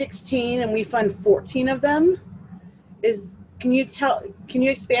 16 and we fund 14 of them. Can you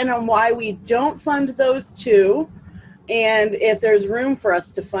expand on why we don't fund those two, and if there's room for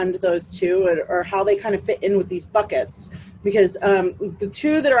us to fund those two, or how they kind of fit in with these buckets? Because the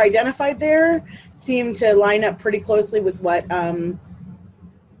two that are identified there seem to line up pretty closely with what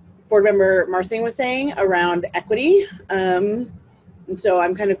Board Member Marsing was saying around equity. And so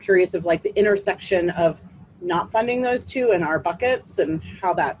I'm kind of curious of like the intersection of not funding those two in our buckets and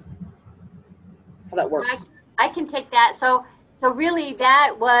how that works. I can take that. So really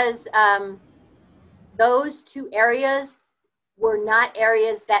that was, those two areas were not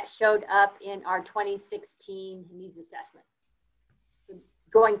areas that showed up in our 2016 needs assessment. So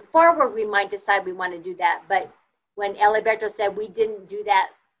going forward, we might decide we want to do that. But when Eliberto said we didn't do that,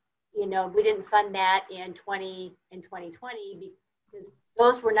 you know, we didn't fund that in 2020 because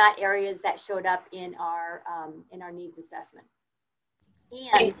those were not areas that showed up in our needs assessment.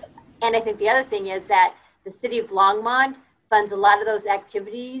 And I think the other thing is that the city of Longmont funds a lot of those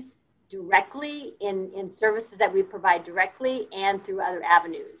activities directly in services that we provide directly and through other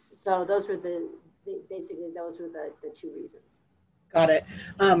avenues. So those were basically those were the two reasons. Got it.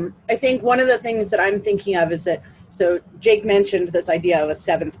 I think one of the things that I'm thinking of is that, so Jake mentioned this idea of a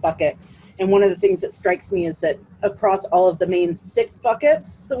seventh bucket. And one of the things that strikes me is that across all of the main 6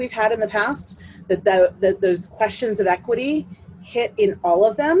 buckets that we've had in the past, that those questions of equity hit in all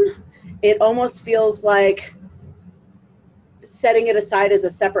of them. It almost feels like setting it aside as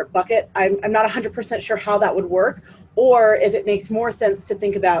a separate bucket. I'm not 100% sure how that would work, or if it makes more sense to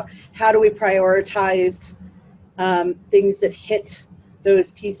think about how do we prioritize things that hit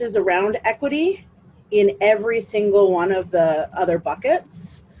those pieces around equity in every single one of the other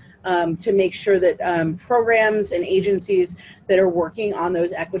buckets, to make sure that programs and agencies that are working on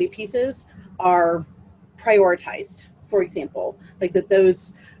those equity pieces are prioritized, for example, like that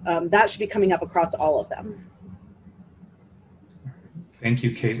those that should be coming up across all of them. Thank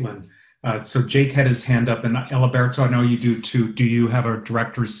you, Caitlin. So Jake had his hand up, and Eliberto, I know you do too. Do you have a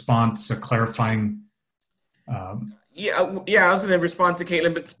direct response, a clarifying? Yeah, I was going to respond to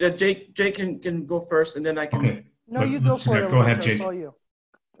Caitlin, but Jake can go first, and then I can. Okay. No, you go for it. Go ahead, Jake. It's all you.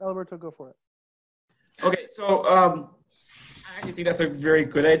 Alberto, go for it. Okay, so I actually think that's a very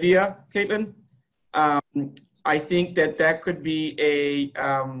good idea, Caitlin. I think that could be a,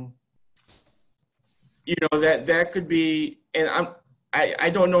 that could be, and I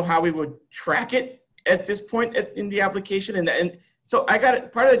don't know how we would track it at this point in the application, and so I got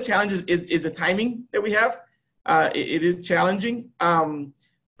it. Part of the challenge is the timing that we have. It is challenging,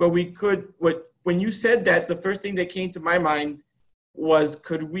 but we could. When you said that, the first thing that came to my mind was,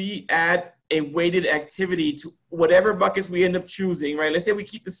 could we add a weighted activity to whatever buckets we end up choosing, right? Let's say we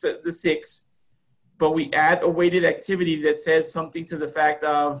keep the 6, but we add a weighted activity that says something to the fact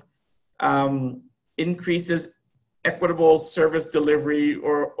of increases equitable service delivery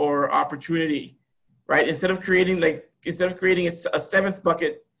or opportunity, right? Instead of creating a 7th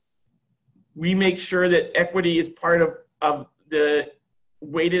bucket, we make sure that equity is part of the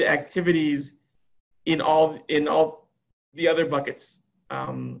weighted activities in all the other buckets.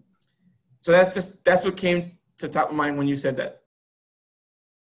 So that's what came to top of mind when you said that.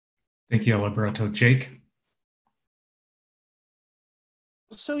 Thank you, Eliberto. Jake?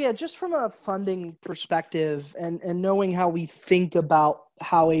 So yeah, just from a funding perspective and knowing how we think about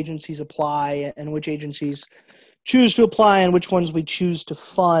how agencies apply and which agencies choose to apply and which ones we choose to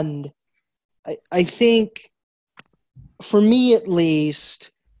fund, I think, for me at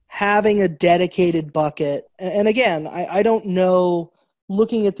least, having a dedicated bucket, and again, I don't know,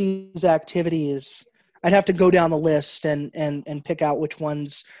 looking at these activities, I'd have to go down the list and pick out which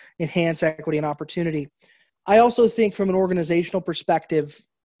ones enhance equity and opportunity. I also think from an organizational perspective,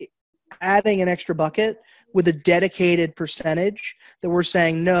 adding an extra bucket with a dedicated percentage that we're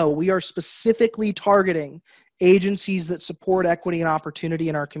saying, no, we are specifically targeting agencies that support equity and opportunity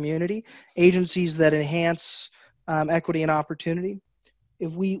in our community, agencies that enhance equity and opportunity.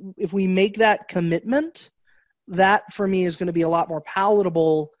 If we make that commitment, that for me is going to be a lot more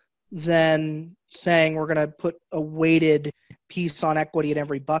palatable than saying we're going to put a weighted piece on equity in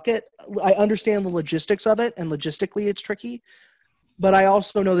every bucket. I understand the logistics of it, and logistically it's tricky, but I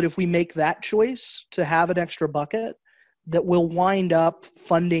also know that if we make that choice to have an extra bucket, that we'll wind up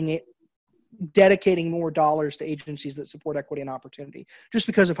funding it, dedicating more dollars to agencies that support equity and opportunity, just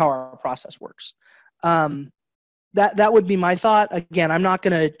because of how our process works. That would be my thought. Again, I'm not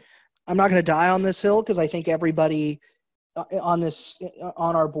gonna die on this hill, because I think everybody on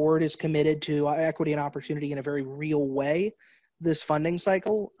our board is committed to equity and opportunity in a very real way this funding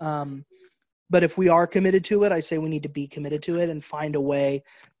cycle. But if we are committed to it, I say we need to be committed to it and find a way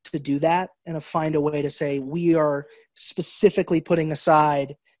to do that, and find a way to say we are specifically putting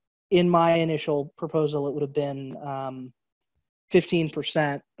aside. In my initial proposal, it would have been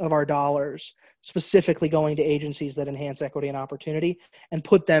 15% of our dollars specifically going to agencies that enhance equity and opportunity, and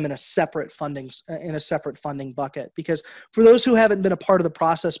put them in a separate funding bucket. Because for those who haven't been a part of the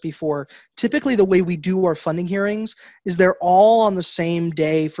process before, typically the way we do our funding hearings is they're all on the same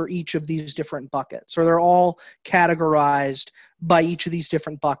day for each of these different buckets, or they're all categorized by each of these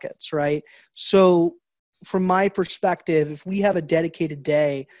different buckets, right? So from my perspective, if we have a dedicated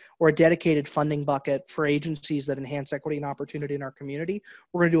day or a dedicated funding bucket for agencies that enhance equity and opportunity in our community,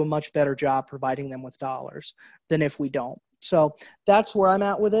 we're going to do a much better job providing them with dollars than if we don't. So that's where I'm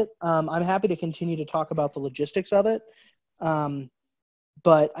at with it. I'm happy to continue to talk about the logistics of it.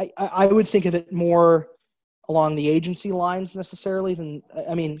 But I would think of it more along the agency lines necessarily than,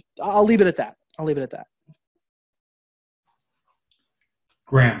 I'll leave it at that.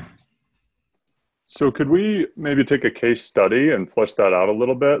 Graham. So could we maybe take a case study and flesh that out a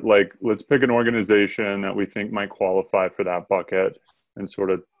little bit? Like, let's pick an organization that we think might qualify for that bucket and sort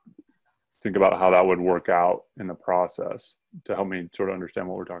of think about how that would work out in the process to help me sort of understand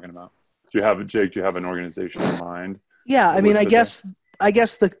what we're talking about. Jake, do you have an organization in mind? Yeah, I mean, I guess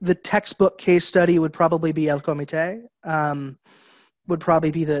the textbook case study would probably be El Comité, would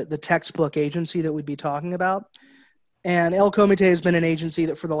probably be the textbook agency that we'd be talking about. And El Comité has been an agency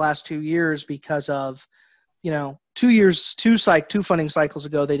that for the last 2 years, because of, 2 funding cycles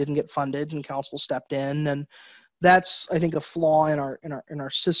ago, they didn't get funded and council stepped in. And that's, I think, a flaw in our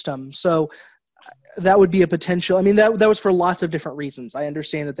system. So that would be a potential. I mean, that was for lots of different reasons. I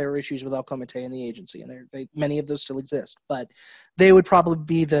understand that there are issues with El Comité and the agency, and many of those still exist. But they would probably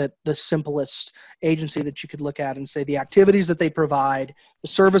be the simplest agency that you could look at and say the activities that they provide, the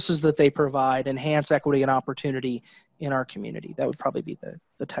services that they provide, enhance equity and opportunity in our community. That would probably be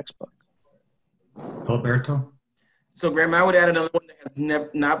the textbook. Alberto? So, Graham, I would add another one that has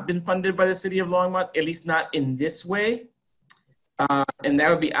not been funded by the city of Longmont, at least not in this way, and that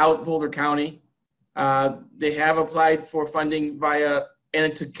would be out Boulder County. They have applied for funding via,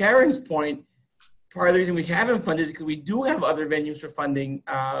 and to Karen's point, part of the reason we haven't funded is because we do have other venues for funding.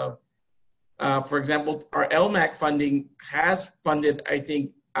 For example, our LMAC funding has funded, I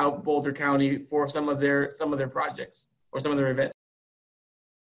think, out Boulder County for some of their projects or some of their events.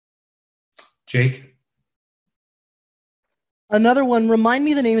 Jake? Another one, remind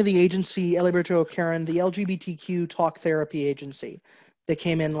me the name of the agency, Eliberto, Karen, the LGBTQ talk therapy agency that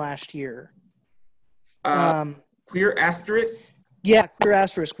came in last year. Queer Asterisk? Yeah, Queer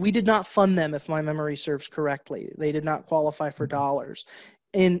Asterisk. We did not fund them, if my memory serves correctly. They did not qualify for dollars.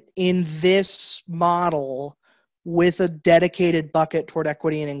 In this model, with a dedicated bucket toward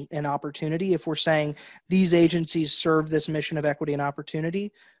equity and opportunity, if we're saying these agencies serve this mission of equity and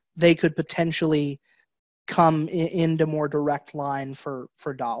opportunity, they could potentially come into more direct line for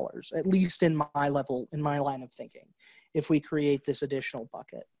dollars, at least in my line of thinking, if we create this additional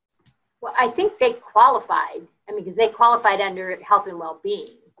bucket. Well, I think they qualified. I mean, because they qualified under health and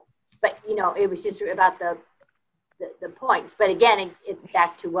well-being, but it was just about the points. But again, it's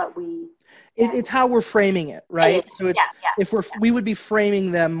back to what we. It's how we're framing it, right? So it's if we would be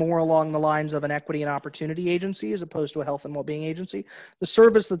framing them more along the lines of an equity and opportunity agency as opposed to a health and well-being agency. The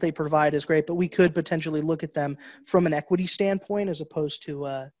service that they provide is great, but we could potentially look at them from an equity standpoint as opposed to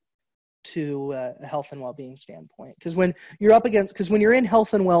a health and well-being standpoint. Because when you're in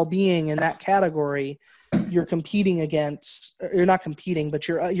health and well-being in that category, you're competing against. You're not competing, but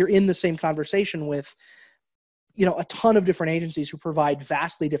you're in the same conversation with. A ton of different agencies who provide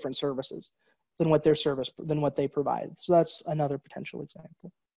vastly different services than what they provide. So that's another potential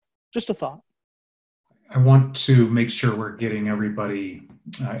example. Just a thought. I want to make sure we're getting everybody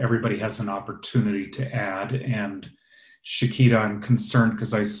has an opportunity to add. And Shakita, I'm concerned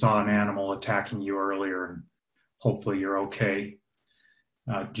because I saw an animal attacking you earlier, and hopefully you're okay.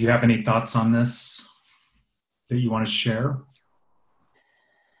 Do you have any thoughts on this that you want to share?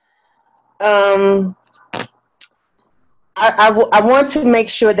 I want to make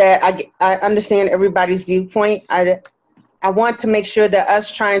sure that I understand everybody's viewpoint. I want to make sure that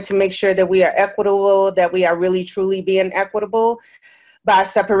us trying to make sure that we are equitable, that we are really truly being equitable by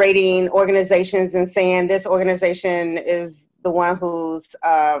separating organizations and saying this organization is the one who's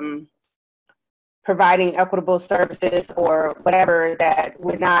providing equitable services or whatever, that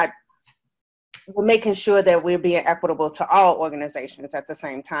we're making sure that we're being equitable to all organizations at the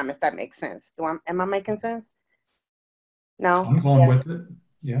same time, if that makes sense. Am I making sense? No? I'm going with it.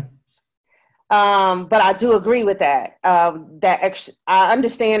 Yeah. But I do agree with that. I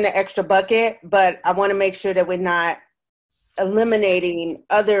understand the extra bucket, but I want to make sure that we're not eliminating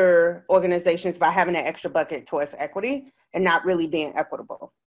other organizations by having an extra bucket towards equity and not really being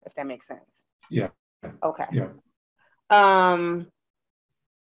equitable, if that makes sense. Yeah. Okay. Yeah.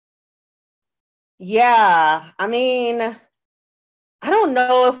 Yeah. I mean, I don't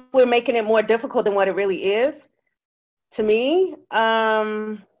know if we're making it more difficult than what it really is. To me,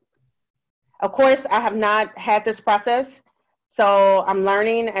 of course, I have not had this process, so I'm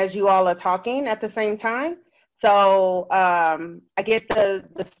learning as you all are talking at the same time. So I get the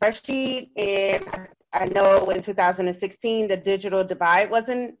spreadsheet, and I know in 2016, the digital divide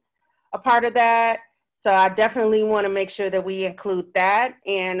wasn't a part of that. So I definitely want to make sure that we include that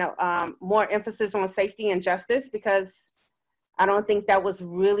and more emphasis on safety and justice, because I don't think that was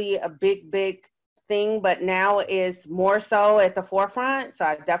really a big thing, but now is more so at the forefront. So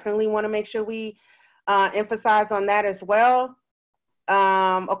I definitely want to make sure we emphasize on that as well.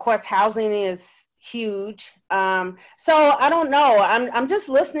 Of course, housing is huge. So I don't know. I'm just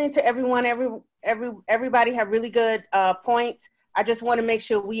listening to everyone. Everybody have really good points. I just want to make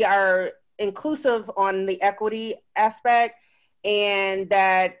sure we are inclusive on the equity aspect and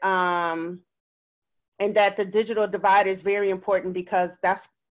that the digital divide is very important because that's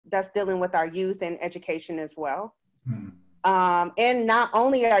dealing with our youth and education as well. And not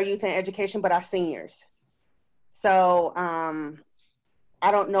only our youth and education, but our seniors. So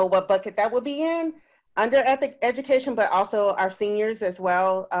I don't know what bucket that would be in under education, but also our seniors as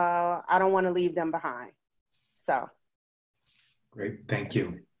well. I don't want to leave them behind. So. Great, thank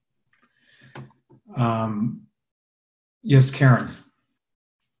you. Yes, Karen.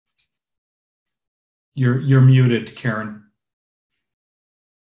 You're muted, Karen.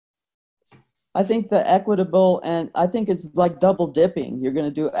 I think the equitable, and I think it's like double dipping. You're going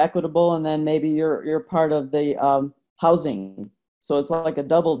to do equitable, and then maybe you're part of the housing. So it's like a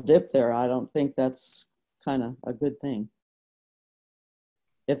double dip there. I don't think that's kind of a good thing,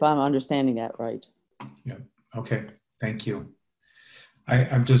 if I'm understanding that right. Yeah. Okay. Thank you.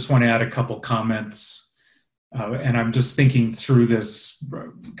 I just want to add a couple comments, and I'm just thinking through this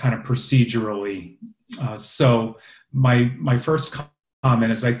kind of procedurally. So my first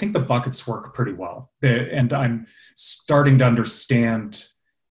comment is I think the buckets work pretty well, and I'm starting to understand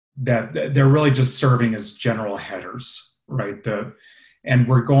that they're really just serving as general headers, right? And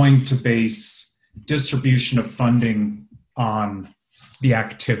we're going to base distribution of funding on the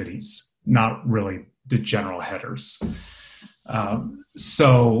activities, not really the general headers.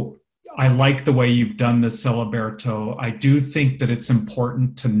 So I like the way you've done this, Alberto. I do think that it's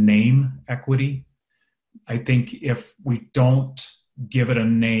important to name equity. I think if we don't give it a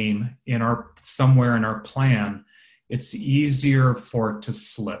name somewhere in our plan, it's easier for it to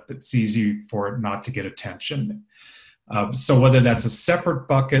slip. It's easy for it not to get attention. So whether that's a separate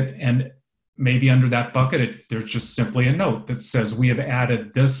bucket, and maybe under that bucket, there's just simply a note that says we have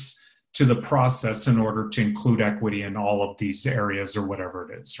added this to the process in order to include equity in all of these areas or whatever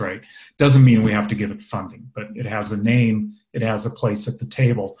it is, right? Doesn't mean we have to give it funding, but it has a name, it has a place at the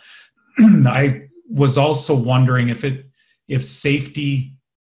table. I was also wondering if safety,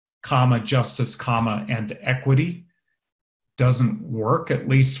 justice, and equity doesn't work, at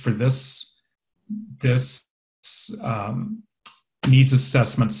least for this needs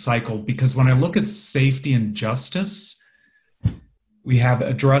assessment cycle, because when I look at safety and justice, we have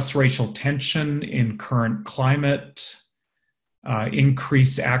address racial tension in current climate,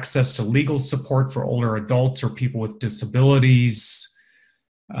 increase access to legal support for older adults or people with disabilities.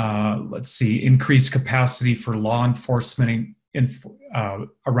 Let's see, increase capacity for law enforcement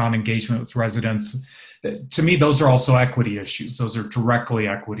around engagement with residents. To me, those are also equity issues. Those are directly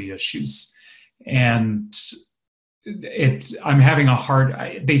equity issues. And I'm having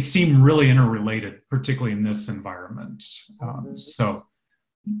they seem really interrelated, particularly in this environment. So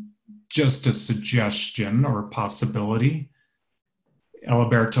just a suggestion or a possibility.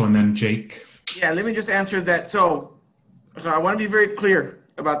 Alberto and then Jake. Yeah, let me just answer that. So I want to be very clear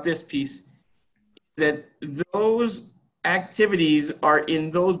about this piece, that those activities are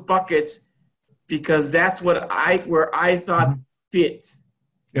in those buckets because that's where I thought fit.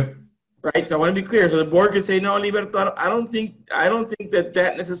 Yep. Right. So I want to be clear. So the board could say, no, Libertad, I don't think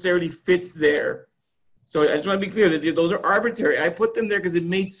that necessarily fits there. So I just want to be clear that those are arbitrary. I put them there because it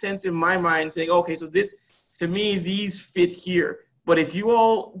made sense in my mind, saying, okay, so to me, these fit here. But if you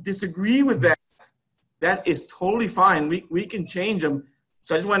all disagree with that, that is totally fine. We can change them.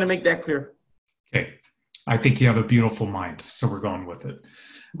 So I just want to make that clear. Okay. I think you have a beautiful mind, so we're going with it.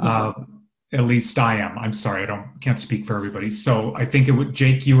 At least I am. I'm sorry, can't speak for everybody. So I think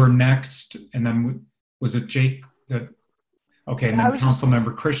Jake, you were next, and then was it Jake that? Okay, and then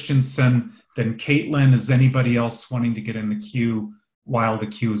Councilmember Christensen, then Caitlin. Is anybody else wanting to get in the queue while the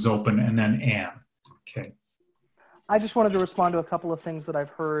queue is open? And then Ann. Okay. I just wanted to respond to a couple of things that I've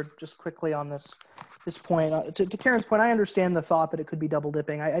heard just quickly on this point. To Karen's point, I understand the thought that it could be double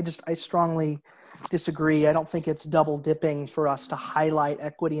dipping. I strongly disagree. I don't think it's double dipping for us to highlight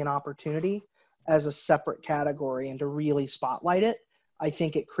equity and opportunity as a separate category and to really spotlight it. I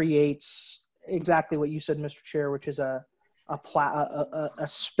think it creates exactly what you said, Mr. Chair, which is a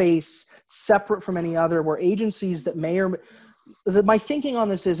space separate from any other, where agencies that my thinking on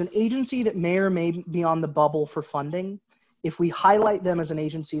this is an agency that may or may be on the bubble for funding. If we highlight them as an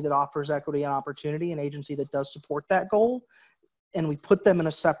agency that offers equity and opportunity, an agency that does support that goal, and we put them in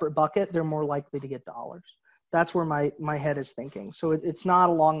a separate bucket, they're more likely to get dollars. That's where my head is thinking. So it's not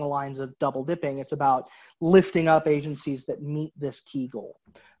along the lines of double dipping. It's about lifting up agencies that meet this key goal.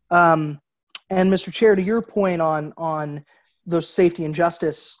 And Mr. Chair, to your point on those safety and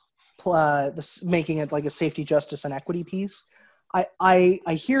justice, making it like a safety, justice, and equity piece, I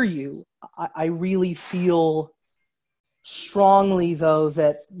hear you. I really feel strongly, though,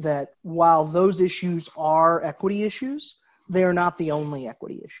 that while those issues are equity issues, they are not the only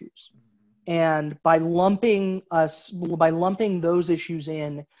equity issues. And by lumping those issues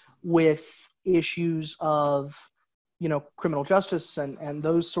in with issues of, criminal justice and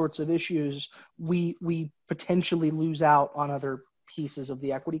those sorts of issues, we potentially lose out on other pieces of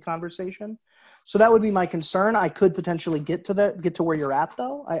the equity conversation. So that would be my concern. I could potentially get to where you're at,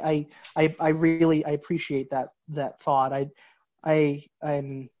 though. I really appreciate that thought. I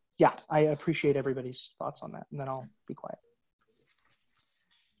appreciate everybody's thoughts on that, and then I'll be quiet.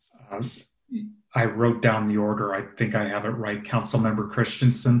 I wrote down the order. I think I have it right. Councilmember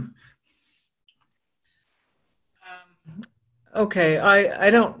Christensen. Okay, I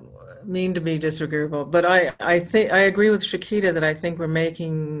don't mean to be disagreeable, but I think I agree with Shakita that I think we're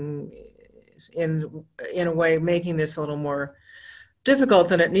making, in a way, making this a little more difficult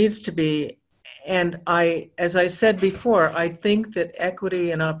than it needs to be. And as I said before, I think that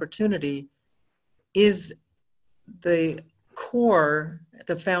equity and opportunity is the core,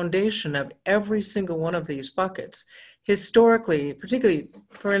 the foundation of every single one of these buckets. Historically, particularly,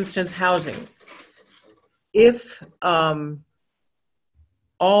 for instance, housing. If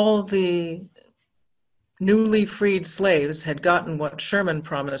all the newly freed slaves had gotten what Sherman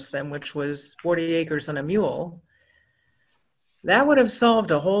promised them, which was 40 acres and a mule, that would have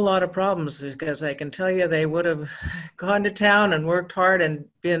solved a whole lot of problems, because I can tell you they would have gone to town and worked hard and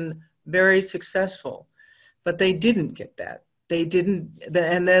been very successful. But they didn't get that. They didn't,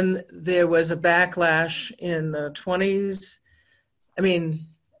 and then there was a backlash in the 20s. I mean,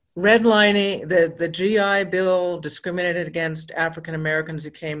 redlining, the GI Bill discriminated against African Americans who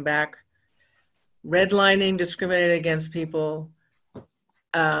came back. Redlining discriminated against people.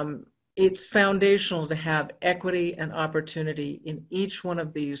 It's foundational to have equity and opportunity in each one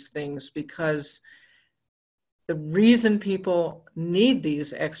of these things, because the reason people need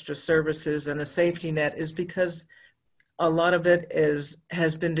these extra services and a safety net is because a lot of it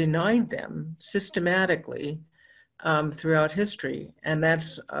has been denied them systematically throughout history. And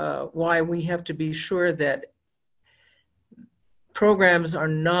that's why we have to be sure that programs are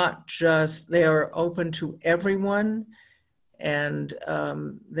not just, they are open to everyone, and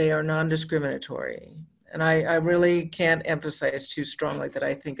they are non-discriminatory. And I really can't emphasize too strongly that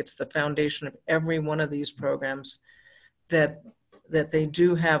I think it's the foundation of every one of these programs that they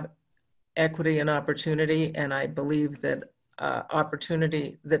do have equity and opportunity. And I believe that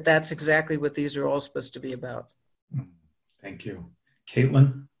opportunity, that's exactly what these are all supposed to be about. Thank you.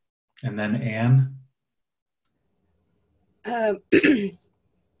 Caitlin, and then Anne.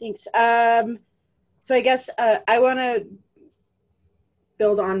 Thanks. So I guess I want to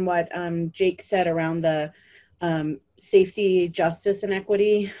build on what Jake said around the safety, justice, and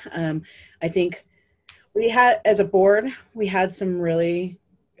equity. I think we had, as a board, we had some really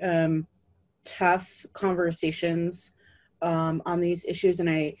tough conversations on these issues, and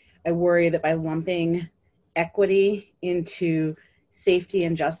I worry that by lumping equity into safety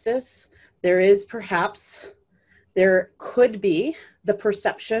and justice, there could be the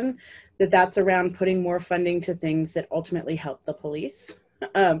perception that that's around putting more funding to things that ultimately help the police.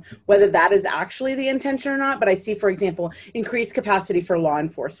 Whether that is actually the intention or not, but I see, for example, increased capacity for law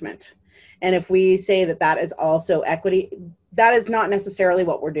enforcement. And if we say that that is also equity, that is not necessarily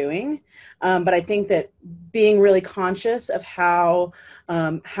what we're doing. But I think that being really conscious of how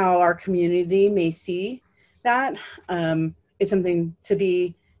our community may see that is something to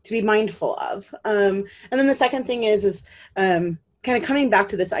be mindful of. And then the second thing is kind of coming back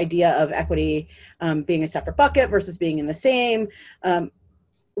to this idea of equity being a separate bucket versus being in the same.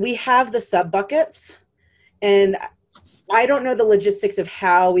 We have the sub buckets, and I don't know the logistics of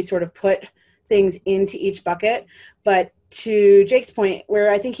how we sort of put things into each bucket, but to Jake's point, where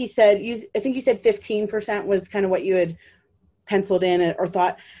I think you said 15% was kind of what you had penciled in or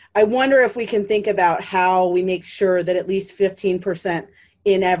thought. I wonder if we can think about how we make sure that at least 15%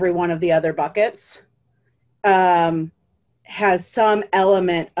 in every one of the other buckets has some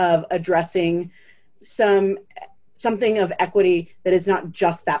element of addressing something of equity that is not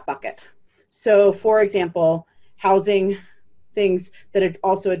just that bucket. So, for example, housing, things that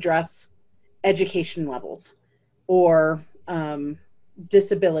also address education levels, or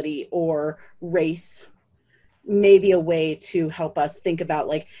disability, or race, may be a way to help us think about,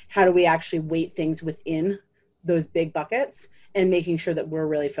 like, how do we actually weight things within those big buckets, and making sure that we're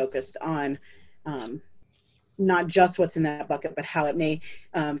really focused on not just what's in that bucket, but how it may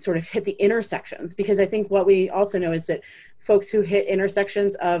sort of hit the intersections. Because I think what we also know is that folks who hit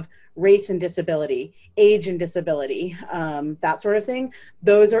intersections of race and disability, age and disability, that sort of thing,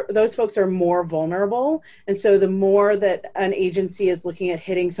 those folks are more vulnerable. And so the more that an agency is looking at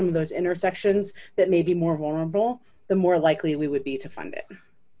hitting some of those intersections that may be more vulnerable, the more likely we would be to fund it.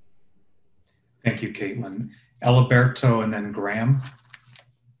 Thank you, Caitlin. Eliberto and then Graham.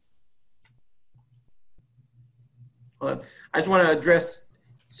 I just want to address,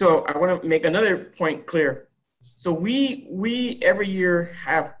 so I want to make another point clear. So we every year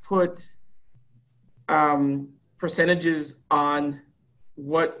have put percentages on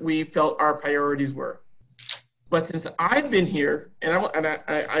what we felt our priorities were. But since I've been here, and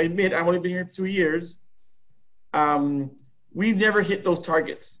I admit I've only been here for 2 years, we've never hit those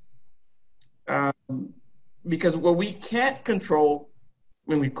targets. Because what we can't control,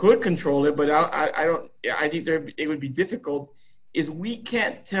 I mean, we could control it, but I think it would be difficult, is we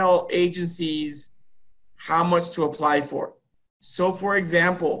can't tell agencies how much to apply for. So for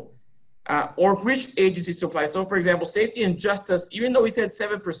example, or which agencies to apply. So for example, safety and justice, even though we said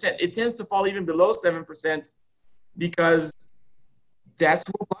 7%, it tends to fall even below 7% because that's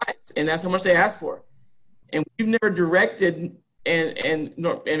who applies and that's how much they ask for. And we've never directed, and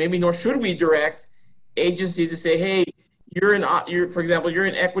maybe nor should we direct agencies to say, hey, for example, you're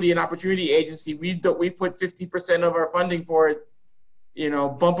an equity and opportunity agency. We put 50% of our funding for it.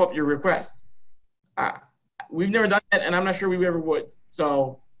 Bump up your request. We've never done that, and I'm not sure we ever would.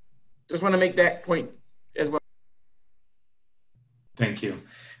 So, just want to make that point as well. Thank you.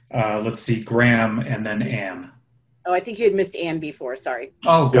 Let's see, Graham and then Ann. Oh, I think you had missed Ann before. Sorry.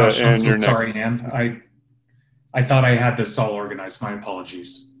 Oh gosh, Yeah, I'm Ann, so you're sorry, next. Ann. I thought I had this all organized. My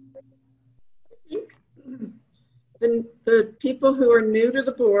apologies. The people who are new to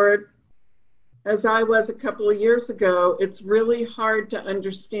the board, as I was a couple of years ago, it's really hard to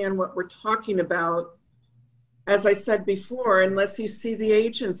understand what we're talking about, as I said before, unless you see the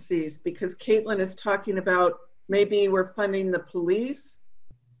agencies, because Caitlin is talking about maybe we're funding the police.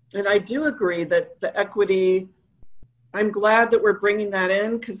 And I do agree that the equity, I'm glad that we're bringing that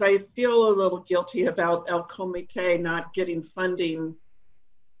in, because I feel a little guilty about El Comité not getting funding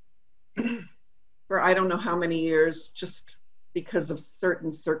for I don't know how many years, just because of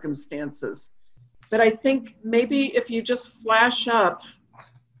certain circumstances. But I think maybe if you just flash up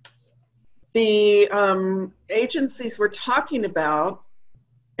the agencies we're talking about,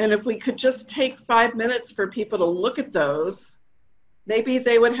 and if we could just take 5 minutes for people to look at those, maybe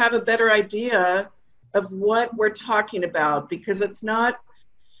they would have a better idea of what we're talking about, because it's not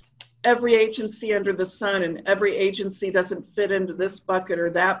every agency under the sun, and every agency doesn't fit into this bucket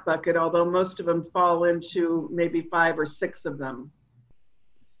or that bucket, although most of them fall into maybe 5 or 6 of them.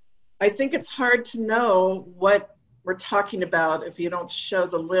 I think it's hard to know what we're talking about if you don't show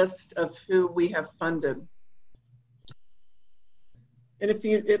the list of who we have funded. And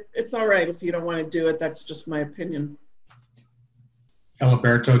it's all right if you don't want to do it, that's just my opinion.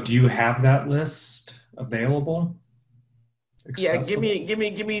 Eliberto, do you have that list available? Yeah, Accessible?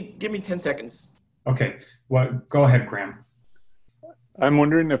 give me 10 seconds. Okay, go ahead, Graham. I'm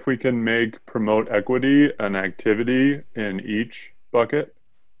wondering if we can make promote equity an activity in each bucket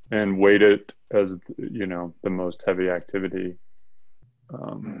and weight it as, the most heavy activity,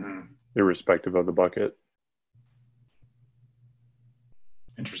 irrespective of the bucket.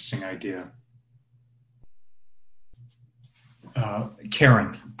 Interesting idea.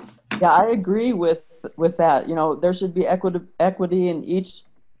 Karen. Yeah, I agree with that. There should be equity in each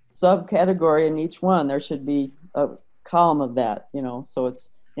subcategory in each one. There should be a column of that, so it's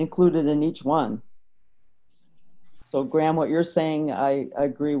included in each one. So Graham, what you're saying, I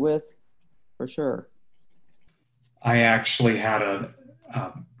agree with for sure. I actually had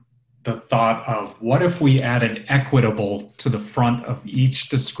the thought of, what if we added equitable to the front of each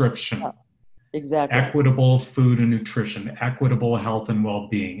description? Exactly. Equitable food and nutrition, equitable health and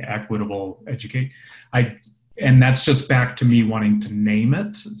well-being, equitable education. And that's just back to me wanting to name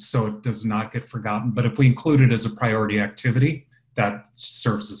it so it does not get forgotten. But if we include it as a priority activity, that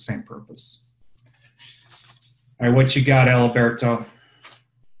serves the same purpose. All right, what you got, Eliberto?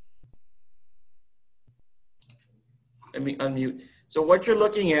 Let me unmute. So what you're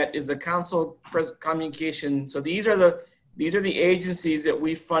looking at is the council communication. So these are the agencies that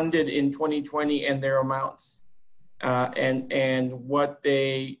we funded in 2020 and their amounts, and what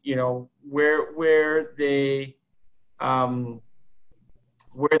they, where they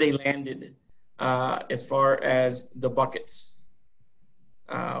landed as far as the buckets.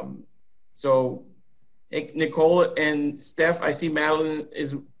 So Nicole and Steph, I see Madeline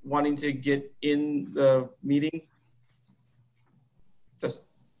is wanting to get in the meeting. Just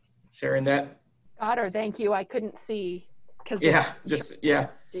sharing that. Got her. Thank you. I couldn't see. Yeah.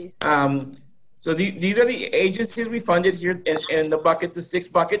 So these are the agencies we funded here, and the buckets, the 6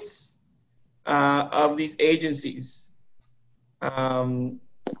 buckets of these agencies. And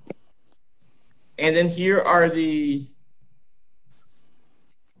then here are the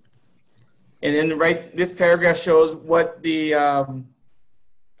And then this paragraph shows what the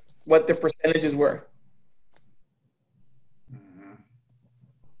percentages were.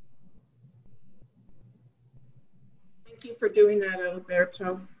 Thank you for doing that,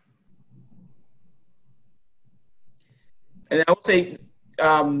 Alberto. And I would say,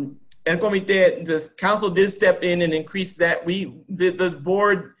 El Comité, the council did step in and increase that. The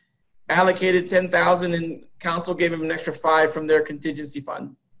board allocated 10,000 and council gave them an extra 5 from their contingency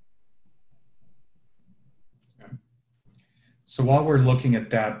fund. So while we're looking at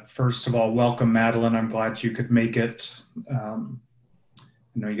that, first of all, welcome, Madeline. I'm glad you could make it. I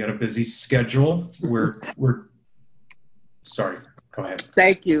know you got a busy schedule. We're sorry, go ahead.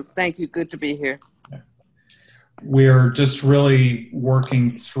 Thank you. Thank you. Good to be here. We're just really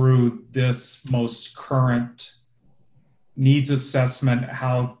working through this most current needs assessment,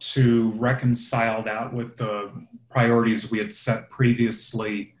 how to reconcile that with the priorities we had set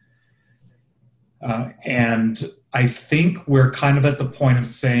previously. And I think we're kind of at the point of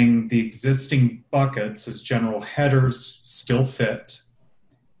saying the existing buckets as general headers still fit.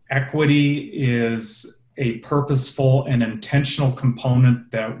 Equity is a purposeful and intentional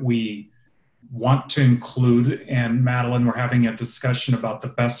component that we want to include. And Madeline, we're having a discussion about the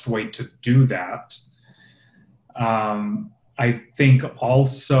best way to do that. I think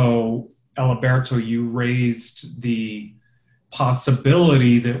also, Alberto, you raised the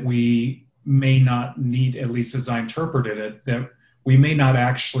possibility that we may not need, at least as I interpreted it, that we may not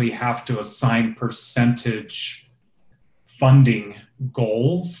actually have to assign percentage funding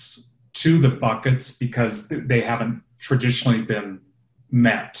goals to the buckets because they haven't traditionally been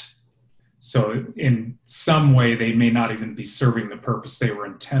met. So in some way, they may not even be serving the purpose they were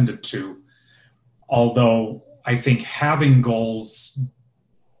intended to. Although I think having goals,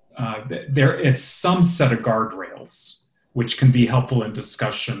 it's some set of guardrails, which can be helpful in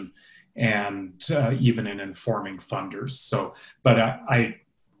discussion and even in informing funders. So, but I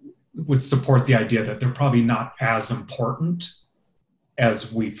would support the idea that they're probably not as important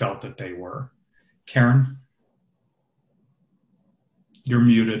as we felt that they were. Karen, you're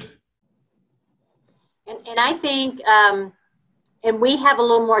muted. And I think, and we have a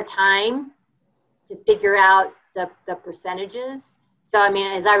little more time to figure out the percentages. So, I mean,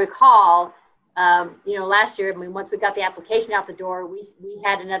 as I recall, last year, once we got the application out the door, we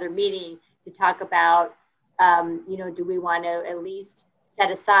had another meeting to talk about, do we want to at least set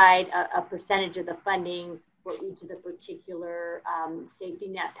aside a percentage of the funding for each of the particular safety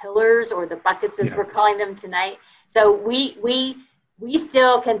net pillars, or the buckets as we're calling them tonight. So we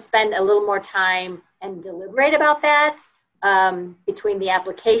still can spend a little more time and deliberate about that between the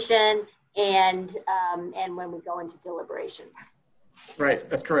application and when we go into deliberations. Right,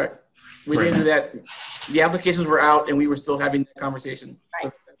 that's correct. We didn't do that. The applications were out and we were still having the conversation.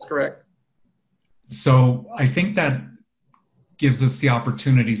 Right. So that's correct. So I think that gives us the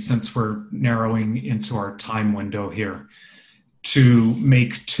opportunity, since we're narrowing into our time window here, to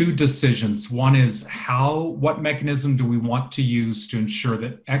make 2 decisions. One is what mechanism do we want to use to ensure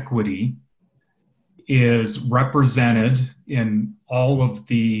that equity is represented in all of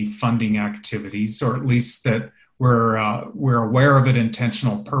the funding activities, or at least that we're aware of it,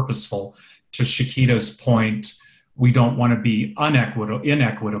 intentional, purposeful. To Shakita's point, we don't want to be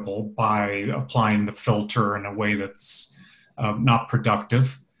inequitable by applying the filter in a way that's not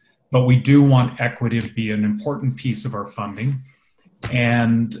productive, but we do want equity to be an important piece of our funding.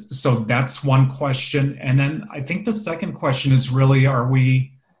 And so that's one question. And then I think the second question is really, are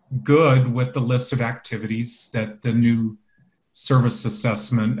we good with the list of activities that the new service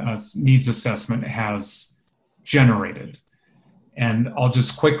assessment, needs assessment has generated? And I'll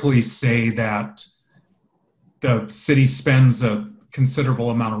just quickly say that the city spends a considerable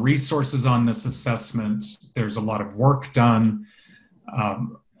amount of resources on this assessment. There's a lot of work done.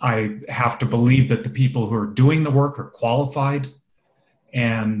 I have to believe that the people who are doing the work are qualified.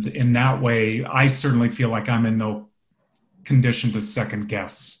 And in that way, I certainly feel like I'm in no condition to second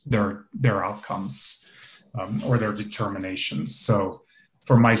guess their outcomes or their determinations. So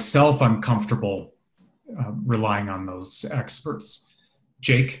for myself, I'm comfortable relying on those experts.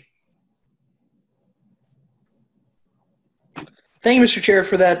 Jake? Thank you, Mr. Chair,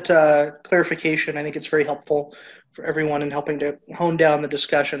 for that clarification. I think it's very helpful for everyone in helping to hone down the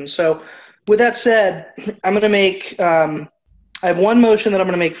discussion. So with that said, I'm going to make, I have one motion that I'm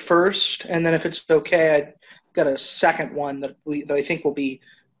going to make first, and then if it's okay, I've got a second one that I think will be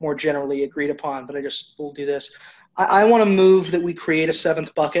more generally agreed upon, but we'll do this. I want to move that we create a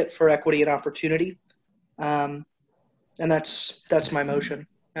 7th bucket for equity and opportunity. And that's my motion,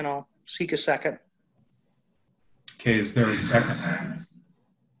 and I'll seek a second. Okay, is there a second?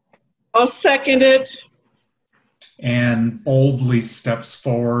 I'll second it. And boldly steps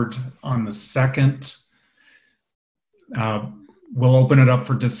forward on the second. We'll open it up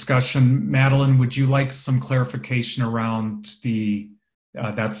for discussion. Madeline, would you like some clarification around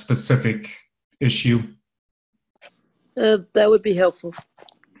that specific issue? That would be helpful.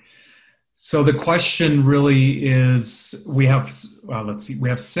 So the question really is, we have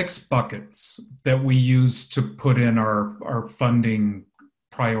 6 buckets that we use to put in our funding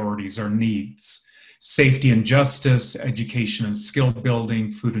priorities, our needs. Safety and justice, education and skill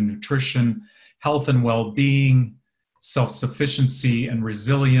building, food and nutrition, health and well-being, self-sufficiency and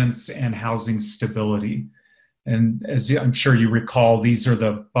resilience, and housing stability. And as I'm sure you recall, these are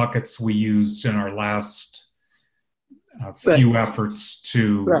the buckets we used in our last few efforts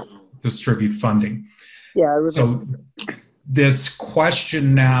to distribute funding. Yeah, I remember. So this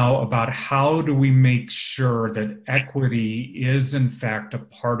question now about how do we make sure that equity is in fact a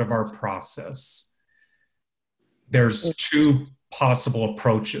part of our process. There's 2 possible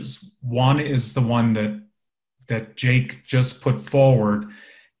approaches. One is the one that Jake just put forward,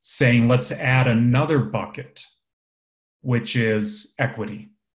 saying let's add another bucket, which is equity.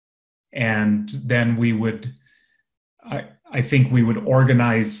 And then we would, I think we would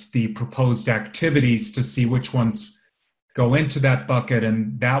organize the proposed activities to see which ones go into that bucket,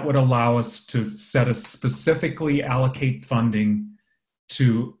 and that would allow us to specifically allocate funding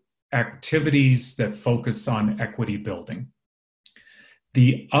to activities that focus on equity building.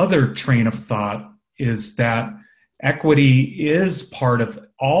 The other train of thought is that equity is part of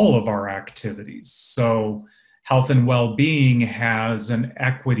all of our activities. So health and well-being has an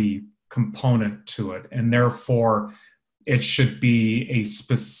equity component to it, and therefore it should be a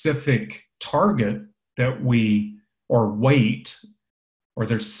specific target that or weight, or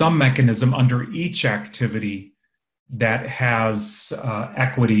there's some mechanism under each activity that has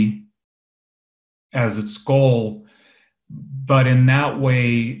equity as its goal, but in that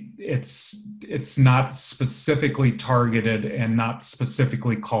way, it's not specifically targeted and not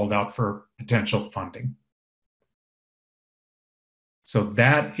specifically called out for potential funding. So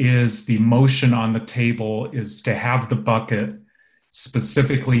that is the motion on the table, is to have the bucket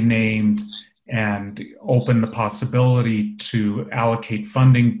specifically named and open the possibility to allocate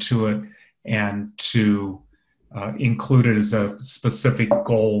funding to it and to include it as a specific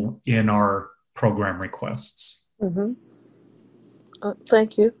goal in our program requests. Mm-hmm.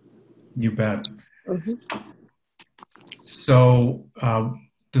 Thank you. You bet. Mm-hmm. So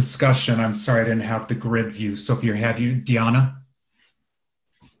discussion, I'm sorry I didn't have the grid view. So if you had Deanna?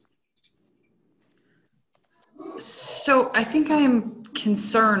 So I think I'm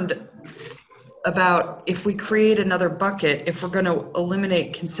concerned about if we create another bucket, if we're going to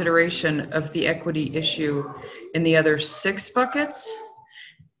eliminate consideration of the equity issue in the other 6 buckets,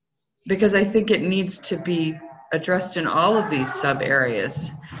 because I think it needs to be addressed in all of these sub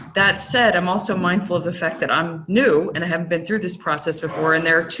areas. That said, I'm also mindful of the fact that I'm new and I haven't been through this process before, and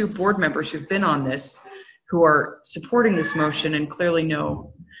there are 2 board members who've been on this who are supporting this motion and clearly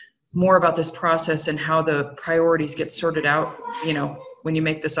know more about this process and how the priorities get sorted out, you know, when you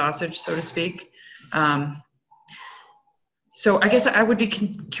make the sausage, so to speak. So I guess I would be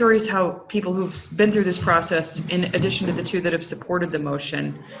curious how people who've been through this process, in addition to the 2 that have supported the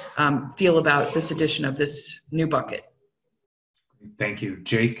motion, feel about this addition of this new bucket. Thank you.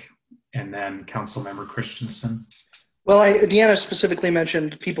 Jake, and then Councilmember Christensen. Well, Deanna specifically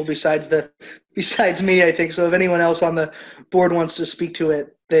mentioned people besides me, I think. So if anyone else on the board wants to speak to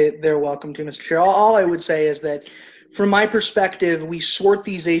it, they're welcome to, Mr. Chair. All I would say is that from my perspective, we sort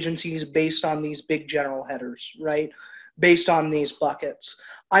these agencies based on these big general headers, right? Based on these buckets.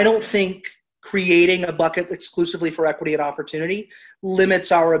 I don't think creating a bucket exclusively for equity and opportunity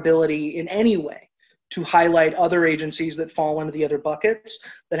limits our ability in any way to highlight other agencies that fall into the other buckets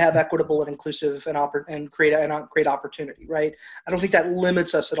that have equitable and inclusive and create opportunity, right? I don't think that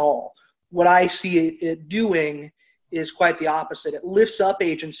limits us at all. What I see it doing is quite the opposite. It lifts up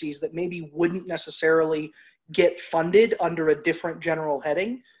agencies that maybe wouldn't necessarily get funded under a different general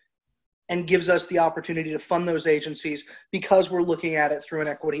heading and gives us the opportunity to fund those agencies because we're looking at it through an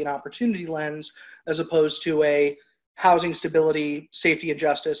equity and opportunity lens as opposed to a housing stability, safety and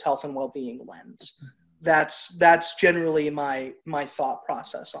justice, health and well-being lens. That's generally my thought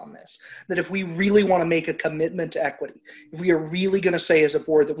process on this. That if we really want to make a commitment to equity, if we are really going to say as a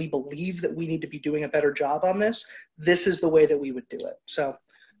board that we believe that we need to be doing a better job on this, this is the way that we would do it. So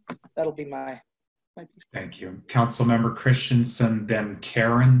that'll be my piece. Thank you. Councilmember Christensen, then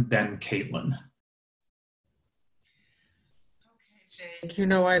Karen, then Caitlin. Okay, Jake, you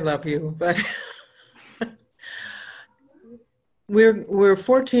know I love you, but we're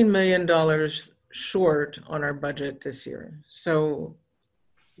 $14 million short on our budget this year. So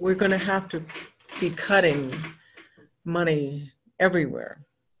we're going to have to be cutting money everywhere.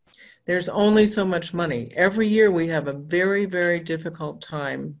 There's only so much money. Every year we have a very, very difficult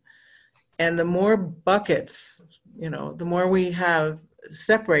time. And the more buckets, the more we have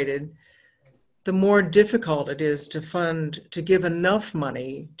separated, the more difficult it is to give enough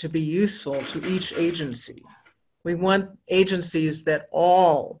money to be useful to each agency. We want agencies that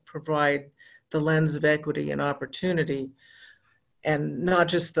all provide the lens of equity and opportunity, and not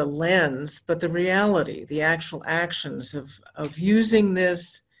just the lens, but the reality, the actual actions of using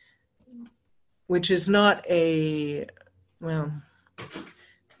this, which is not well,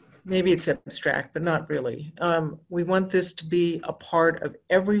 maybe it's abstract, but not really. We want this to be a part of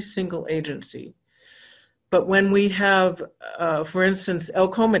every single agency. But when we have, for instance,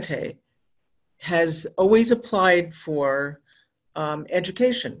 El Comité has always applied for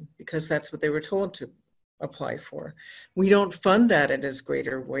education because that's what they were told to apply for. We don't fund that at as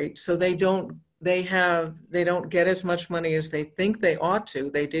greater weight, so they don't get as much money as they think they ought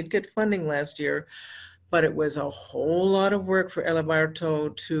to. They did get funding last year, but it was a whole lot of work for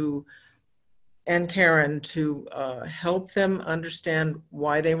Eliberto and Karen to help them understand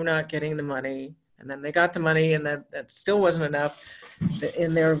why they were not getting the money. And then they got the money, and that still wasn't enough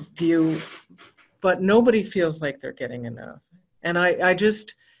in their view, but nobody feels like they're getting enough. And I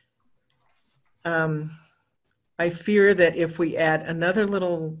fear that if we add another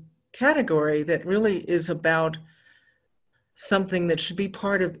little category that really is about something that should be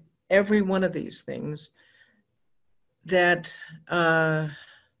part of every one of these things, that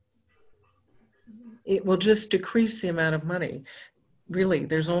it will just decrease the amount of money. Really,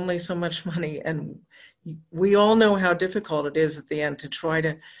 there's only so much money, and we all know how difficult it is at the end to try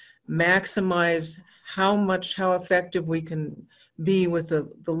to maximize how effective we can be with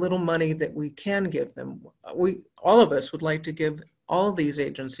the little money that we can give them. All of us would like to give all of these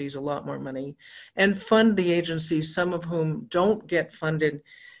agencies a lot more money and fund the agencies, some of whom don't get funded,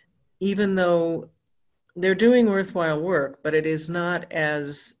 even though they're doing worthwhile work, but it is not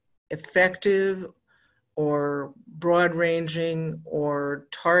as effective or broad-ranging or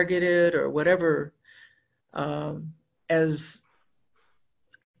targeted or whatever, as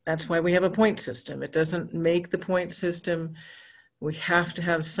that's why we have a point system. It doesn't make the point system. We have to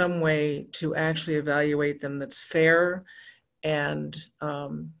have some way to actually evaluate them that's fair and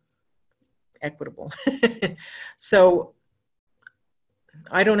equitable. So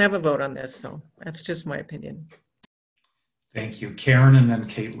I don't have a vote on this, so that's just my opinion. Thank you. Karen and then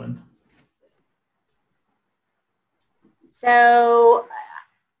Caitlin. So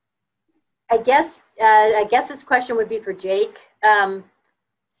I guess this question would be for Jake.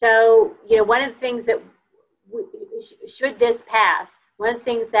 So, one of the things that should this pass, one of the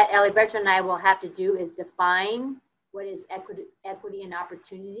things that Eliberto and I will have to do is define what is equity and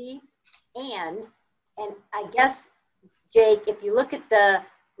opportunity. And I guess, Jake, if you look at the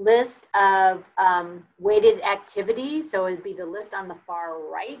list of weighted activities, so it would be the list on the far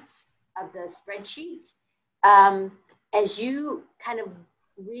right of the spreadsheet, as you kind of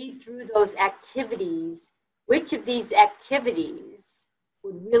read through those activities, which of these activities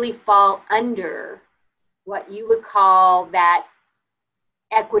would really fall under what you would call that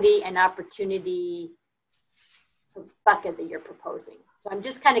equity and opportunity bucket that you're proposing? So I'm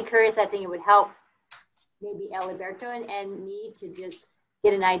just kind of curious. I think it would help maybe Eliberto and me to just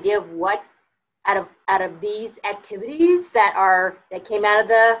get an idea of what out of these activities that came out of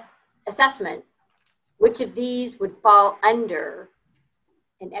the assessment, which of these would fall under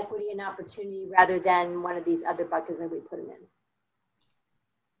an equity and opportunity rather than one of these other buckets that we put them in?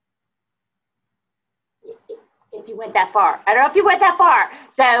 If you went that far. I don't know if you went that far.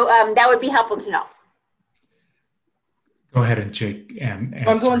 So that would be helpful to know. Go ahead, and Jake. And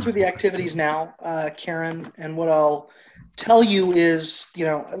I'm going through the activities now, Karen, and what I'll tell you is,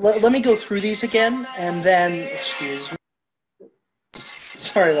 let me go through these again, and then, excuse me.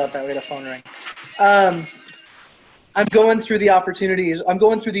 Sorry about that, we had a phone ring. I'm going through the opportunities. I'm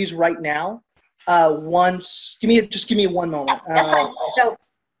going through these right now. Just give me one moment. Yeah, that's fine.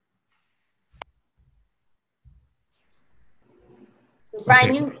 So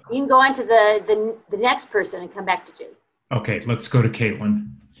Brian, you can go on to the next person and come back to Jake. Okay, let's go to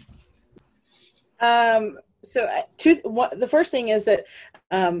Caitlin. The first thing is that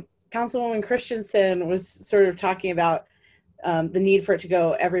Councilwoman Christensen was sort of talking about the need for it to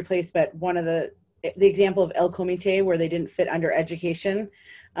go every place, but one of the example of El Comité where they didn't fit under education,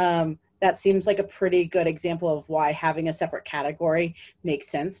 that seems like a pretty good example of why having a separate category makes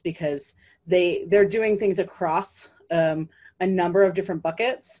sense, because they're doing things across a number of different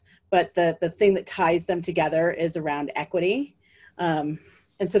buckets, but the thing that ties them together is around equity. And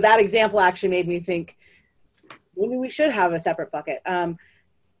so that example actually made me think maybe we should have a separate bucket.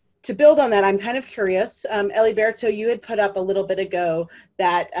 To build on that, I'm kind of curious. Eliberto, you had put up a little bit ago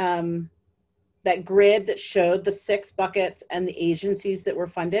that that grid that showed the 6 buckets and the agencies that were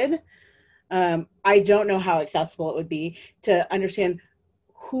funded. I don't know how accessible it would be to understand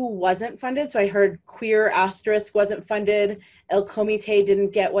who wasn't funded. So I heard Queer Asterisk wasn't funded. El Comité didn't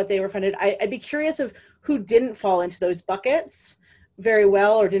get what they were funded. I'd be curious of who didn't fall into those buckets very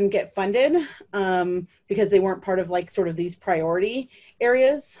well or didn't get funded because they weren't part of like sort of these priority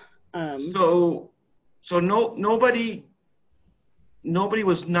areas. So nobody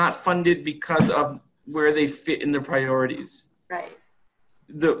was not funded because of where they fit in the priorities. Right.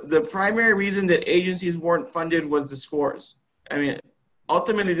 The primary reason that agencies weren't funded was the scores. I mean,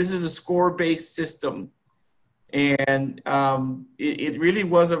 ultimately, this is a score-based system. And it really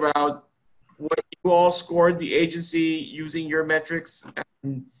was about what you all scored the agency using your metrics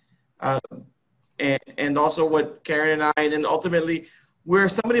and also what Karen and I, and then ultimately where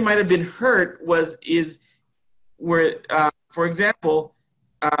somebody might have been hurt is where, for example,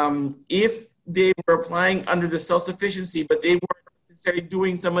 if they were applying under the self-sufficiency, but they weren't necessarily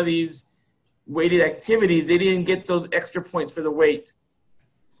doing some of these weighted activities, they didn't get those extra points for the weight.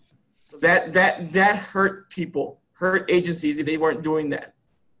 So that hurt people, hurt agencies if they weren't doing that.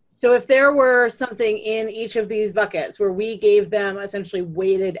 So if there were something in each of these buckets where we gave them essentially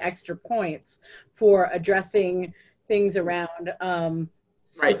weighted extra points for addressing things around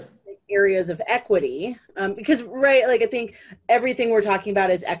specific areas of equity, because like I think everything we're talking about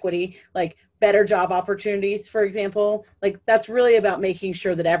is equity, like better job opportunities, for example, like that's really about making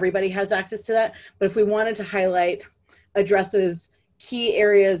sure that everybody has access to that. But if we wanted to highlight addresses key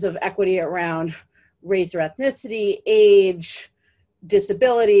areas of equity around race or ethnicity, age,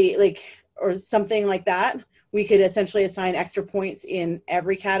 disability, like, or something like that, we could essentially assign extra points in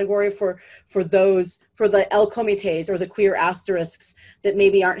every category for those, for the El Comités or the Queer Asterisks that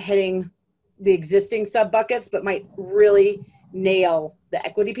maybe aren't hitting the existing sub buckets, but might really nail the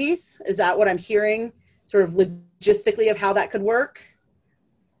equity piece. Is that what I'm hearing, sort of logistically, of how that could work?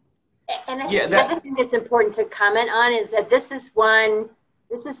 And I think the other thing that's important to comment on is that this is one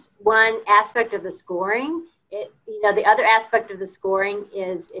aspect of the scoring. The other aspect of the scoring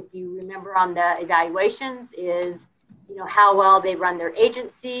is, if you remember on the evaluations, is, how well they run their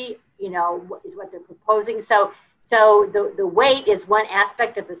agency, is what they're proposing. So the weight is one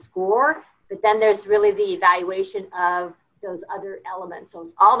aspect of the score, but then there's really the evaluation of those other elements. So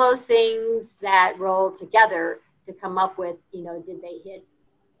it's all those things that roll together to come up with, did they hit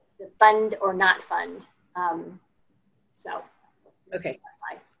the fund or not fund? Okay.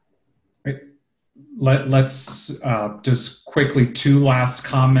 Let's just quickly, 2 last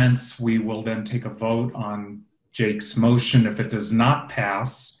comments. We will then take a vote on Jake's motion. If it does not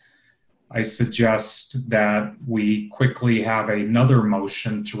pass, I suggest that we quickly have another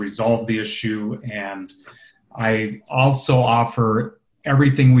motion to resolve the issue. And I also offer,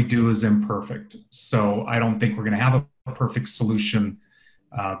 everything we do is imperfect. So I don't think we're going to have a perfect solution.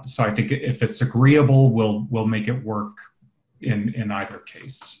 So I think if it's agreeable, we'll make it work in either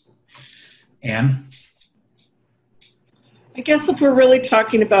case. Anne? I guess if we're really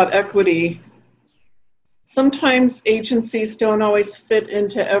talking about equity, sometimes agencies don't always fit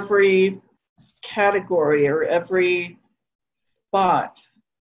into every category or every spot.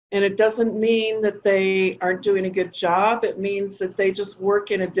 And it doesn't mean that they aren't doing a good job. It means that they just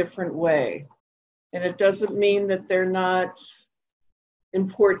work in a different way. And it doesn't mean that they're not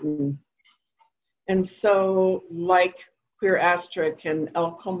important. And so, like Queer Asterisk and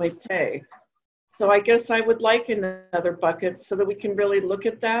El Comité. So I guess I would like another bucket so that we can really look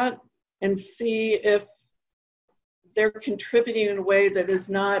at that and see if they're contributing in a way that is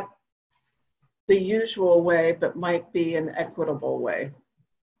not the usual way, but might be an equitable way.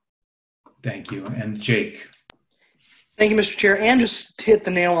 Thank you. And Jake? Thank you, Mr. Chair. Ann just hit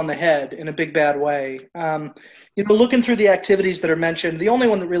the nail on the head in a big, bad way. Looking through the activities that are mentioned, the only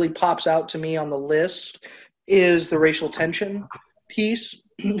one that really pops out to me on the list is the racial tension piece.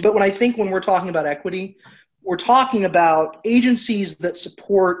 But when we're talking about equity, we're talking about agencies that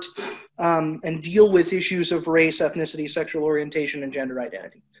support and deal with issues of race, ethnicity, sexual orientation, and gender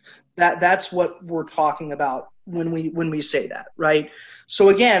identity. That's what we're talking about when we say that, right? So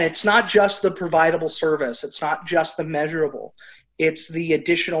again, it's not just the providable service. It's not just the measurable. It's the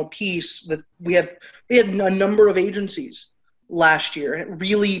additional piece that we had a number of agencies last year, and it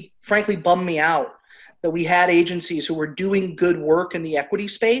really, frankly, bummed me out that we had agencies who were doing good work in the equity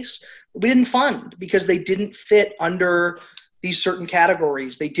space we didn't fund because they didn't fit under these certain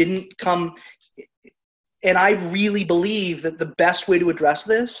categories. They didn't come, and I really believe that the best way to address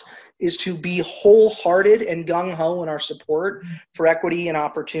this is to be wholehearted and gung-ho in our support for equity and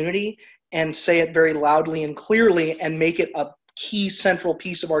opportunity, and say it very loudly and clearly, and make it a key central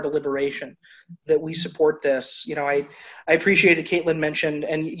piece of our deliberation that we support this. You know, I appreciated Caitlin mentioned,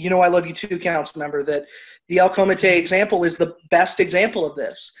 and you know I love you too, council member, that the El Comité example is the best example of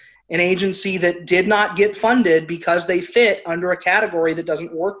this. An agency that did not get funded because they fit under a category that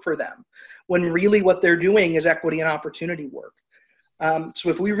doesn't work for them, when really what they're doing is equity and opportunity work. So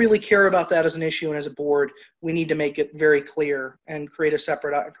if we really care about that as an issue and as a board, we need to make it very clear and create a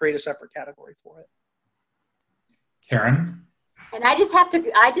separate category for it. Karen? And I just have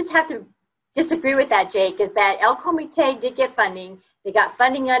to disagree with that, Jake, is that El Comité did get funding. They got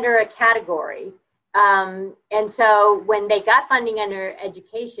funding under a category. And so when they got funding under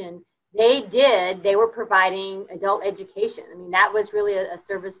education, they were providing adult education. I mean, that was really a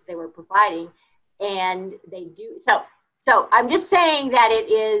service that they were providing, and they do. So I'm just saying that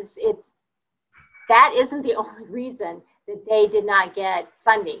that isn't the only reason that they did not get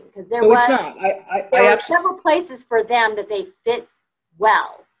funding, because there were several places for them that they fit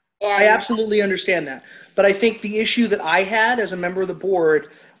well. And I absolutely understand that. But I think the issue that I had as a member of the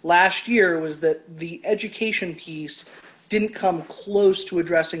board last year was that the education piece didn't come close to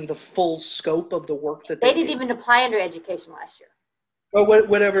addressing the full scope of the work that they didn't even apply under education last year. Well,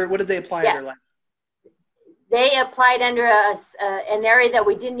 what did they apply under last year? They applied under an area that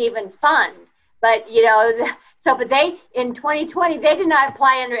we didn't even fund. But, you know, but they, in 2020, they did not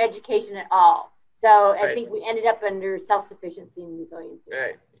apply under education at all. So I think we ended up under self-sufficiency and resiliency.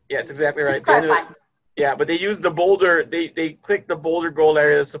 Right. Yes, exactly right. Yeah, but they used the Boulder, they clicked the Boulder goal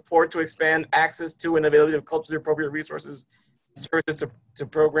area to support to expand access to and availability of culturally appropriate resources, services to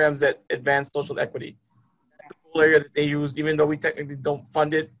programs that advance social equity. That's the goal area that they used, even though we technically don't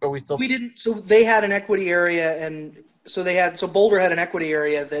fund it, but we didn't. So they had an equity area, and so Boulder had an equity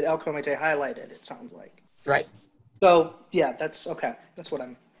area that El Comité highlighted, it sounds like. Right. So yeah, that's okay. That's what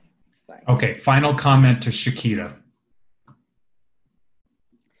I'm saying. Okay, final comment to Shakita.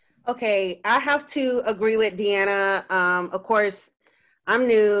 Okay, I have to agree with Deanna. Of course, I'm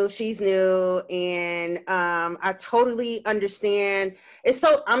new, she's new, and I totally understand.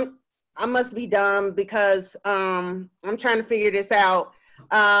 I must be dumb because I'm trying to figure this out.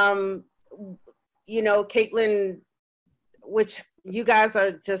 You know, Caitlin, which you guys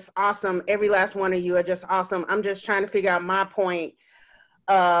are just awesome. Every last one of you are just awesome. I'm just trying to figure out my point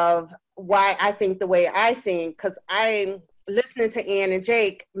of why I think the way I think, because listening to Ann and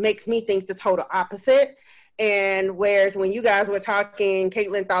Jake makes me think the total opposite. And whereas when you guys were talking,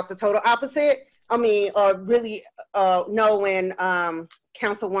 Caitlin thought the total opposite. I mean, really know when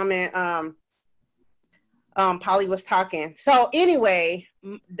Councilwoman Polly was talking. So anyway,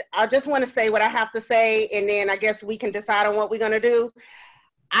 I just want to say what I have to say, and then I guess we can decide on what we're going to do.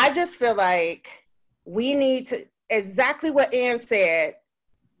 I just feel like we need to, exactly what Ann said,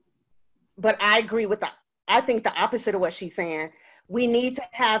 but I agree with I think the opposite of what she's saying. We need to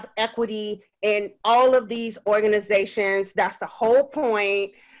have equity in all of these organizations. That's the whole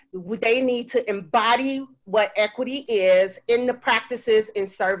point. They need to embody what equity is in the practices in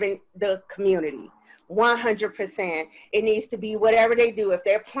serving the community. 100%. It needs to be whatever they do. If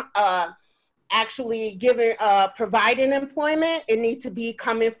they're actually providing employment, it needs to be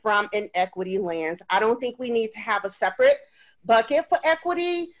coming from an equity lens. I don't think we need to have a separate bucket for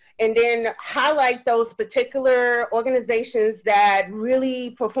equity and then highlight those particular organizations that really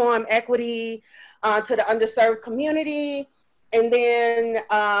perform equity to the underserved community. And then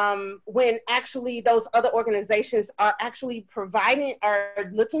when actually those other organizations are actually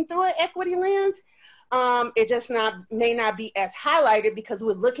looking through an equity lens, it just may not be as highlighted because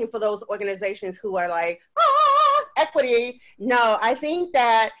we're looking for those organizations who are like, equity. No, I think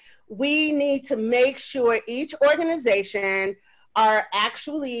that we need to make sure each organization are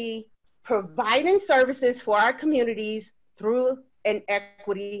actually providing services for our communities through an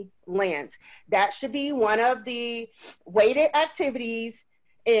equity lens. That should be one of the weighted activities,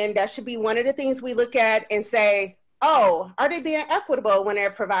 and that should be one of the things we look at and say, oh, are they being equitable when they're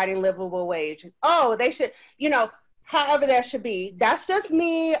providing livable wage? Oh, they should, however that should be. That's just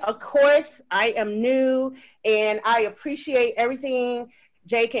me. Of course, I am new, and I appreciate everything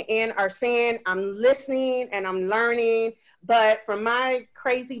Jake and Ann are saying. I'm listening and I'm learning. But from my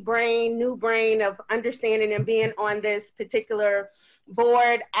crazy brain, new brain of understanding and being on this particular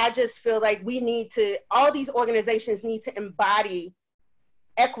board, I just feel like all these organizations need to embody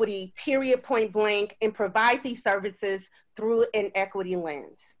equity, period, point blank, and provide these services through an equity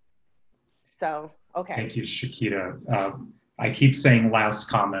lens. So, okay. Thank you, Shakita. I keep saying last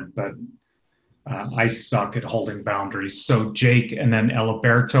comment, but I suck at holding boundaries. So Jake and then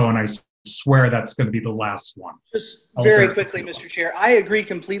Eliberto, and I swear that's going to be the last one. Just very Eliberto. quickly, Mr. Chair, I agree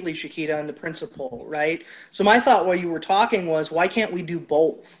completely, Shakita, on the principle, right? So my thought while you were talking was, why can't we do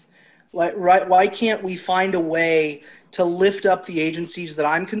both? Like, right? Why can't we find a way to lift up the agencies that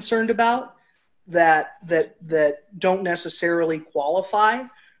I'm concerned about that don't necessarily qualify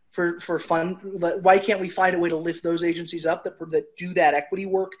for fund? Why can't we find a way to lift those agencies up that do that equity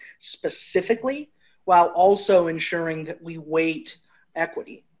work specifically, while also ensuring that we weight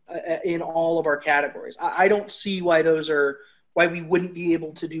equity in all of our categories? I don't see why we wouldn't be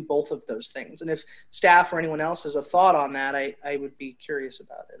able to do both of those things. And if staff or anyone else has a thought on that, I would be curious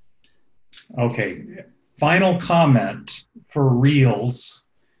about it. Okay, final comment for reals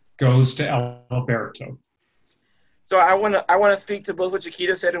goes to Eliberto. So I want to speak to both what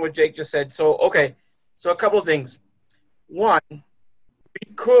Chiquita said and what Jake just said. So, okay. So a couple of things. One,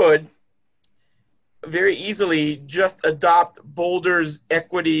 we could very easily just adopt Boulder's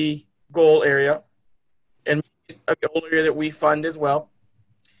equity goal area and make it a goal area that we fund as well.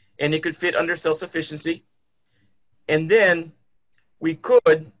 And it could fit under self-sufficiency. And then we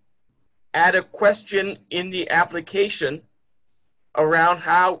could add a question in the application around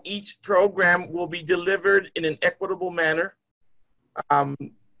how each program will be delivered in an equitable manner to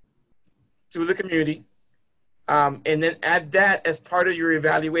the community, and then add that as part of your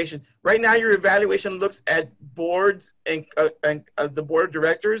evaluation. Right now, your evaluation looks at boards and the board of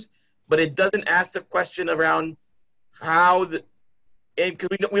directors, but it doesn't ask the question around how because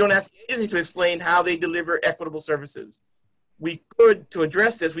we don't ask the agency to explain how they deliver equitable services. We could, to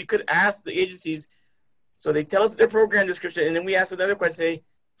address this, we could ask the agencies. So they tell us their program description, and then we ask another question: say,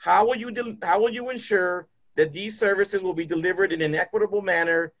 how will you ensure that these services will be delivered in an equitable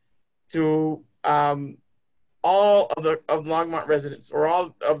manner to all of Longmont residents or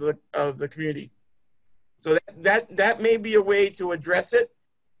all of the community? So that may be a way to address it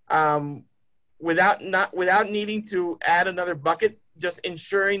without needing to add another bucket. Just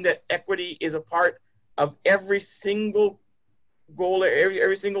ensuring that equity is a part of every single goal,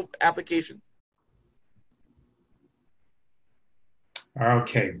 every single application.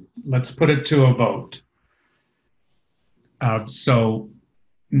 Okay, let's put it to a vote. So,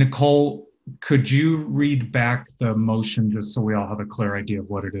 Nicole, could you read back the motion just so we all have a clear idea of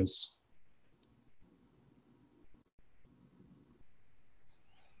what it is?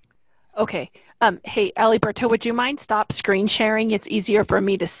 Okay. Hey, Eliberto, would you mind stop screen sharing? It's easier for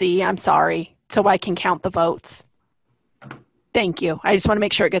me to see. I'm sorry, so I can count the votes. Thank you. I just want to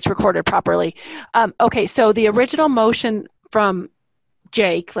make sure it gets recorded properly. Okay, so the original motion from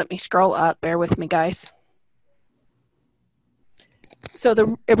Jake, let me scroll up, bear with me, guys. So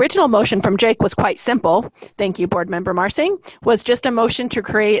the original motion from Jake was quite simple. Thank you, Board Member Marsing. Was just a motion to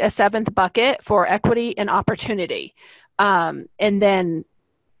create a 7th bucket for equity and opportunity. And then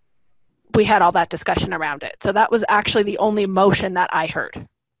we had all that discussion around it. So that was actually the only motion that I heard.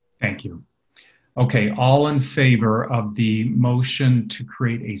 Thank you. Okay, all in favor of the motion to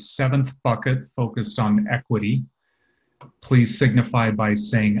create a 7th bucket focused on equity, please signify by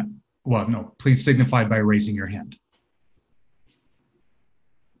saying, well, no, please signify by raising your hand.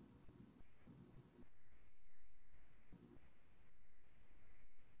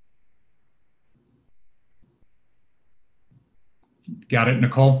 Got it,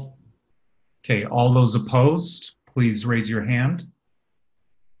 Nicole? Okay, all those opposed, please raise your hand.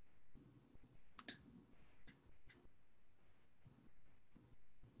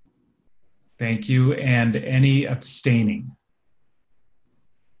 Thank you. And any abstaining?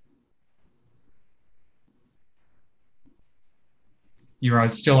 You're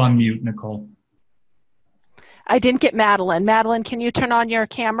still on mute, Nicole. I didn't get Madeline. Madeline, can you turn on your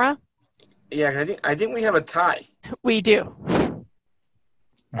camera? Yeah, I think we have a tie. We do.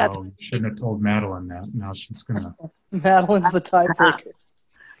 That's you shouldn't have told Madeline that. Now she's gonna. Madeline's the tiebreaker.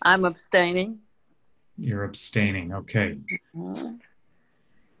 I'm abstaining. You're abstaining. Okay.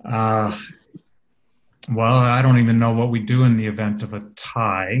 Well, I don't even know what we do in the event of a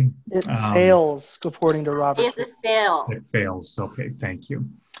tie. It fails, according to Robert. It's a fail. It fails. Okay, thank you.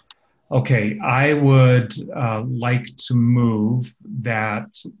 Okay, I would like to move that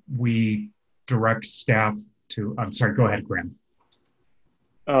we direct staff to, I'm sorry, go ahead, Graham.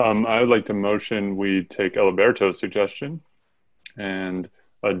 I would like to motion we take Eliberto's suggestion and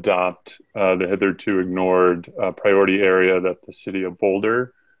adopt the hitherto ignored priority area that the city of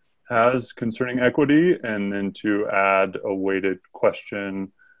Boulder has concerning equity, and then to add a weighted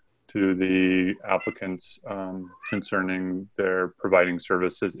question to the applicants concerning their providing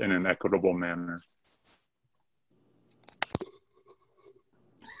services in an equitable manner.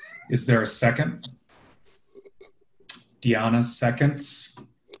 Is there a second? Deanna seconds.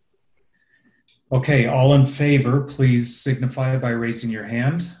 Okay, all in favor, please signify by raising your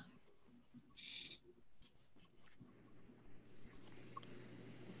hand.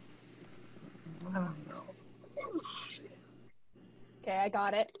 Okay, I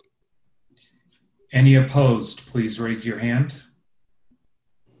got it. Any opposed, please raise your hand.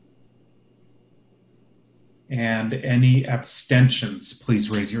 And any abstentions, please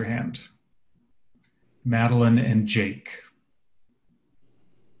raise your hand. Madeline and Jake.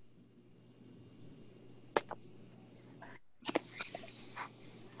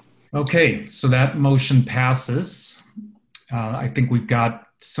 Okay, so that motion passes. I think we've got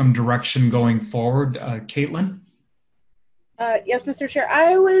some direction going forward. Caitlin? Yes, Mr. Chair.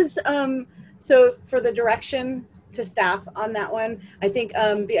 I was, so for the direction to staff on that one, I think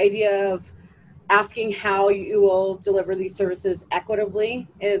the idea of asking how you will deliver these services equitably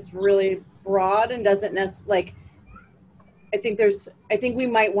is really broad and doesn't necessarily, like, I think we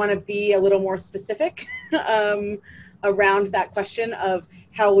might want to be a little more specific around that question of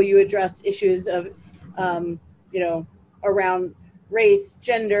how will you address issues of, around race,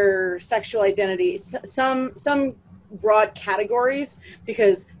 gender, sexual identity, some broad categories,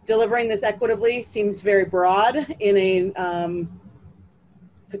 because delivering this equitably seems very broad in a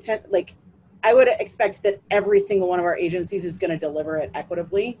I would expect that every single one of our agencies is going to deliver it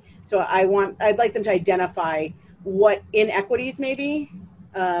equitably. So I'd like them to identify what inequities maybe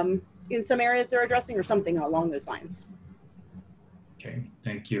in some areas they're addressing or something along those lines. Okay,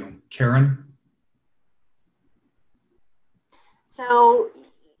 thank you. Karen? So,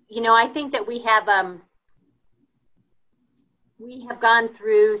 I think that we have gone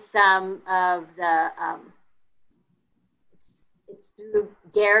through some of the, it's through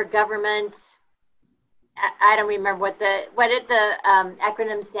GARE government. I don't remember what the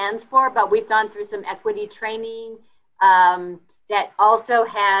acronym stands for, but we've gone through some equity training that also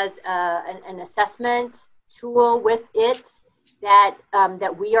has an assessment tool with it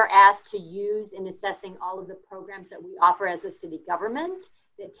that we are asked to use in assessing all of the programs that we offer as a city government.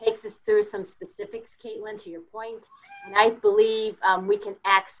 That takes us through some specifics, Caitlin, to your point. And I believe we can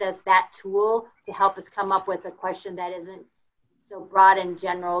access that tool to help us come up with a question that isn't so broad and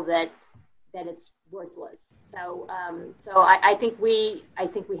general that it's worthless. So I think we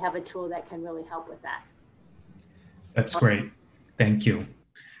have a tool that can really help with that. That's great. Thank you.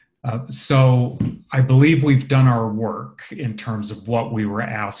 So I believe we've done our work in terms of what we were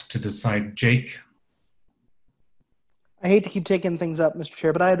asked to decide. Jake? I hate to keep taking things up, Mr.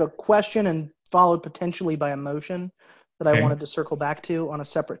 Chair, but I had a question and followed potentially by a motion that I wanted to circle back to on a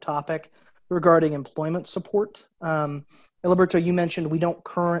separate topic regarding employment support. Alberto, you mentioned we don't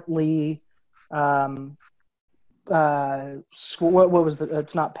currently, what was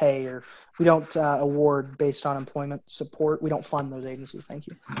it's not pay, or we don't award based on employment support. We don't fund those agencies. Thank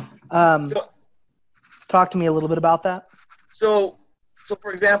you. Talk to me a little bit about that. So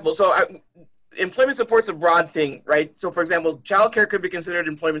for example, employment support's a broad thing, right? So for example, childcare could be considered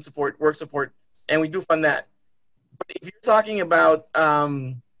employment support, work support, and we do fund that. But if you're talking about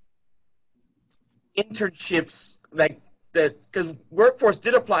internships, like that, because Workforce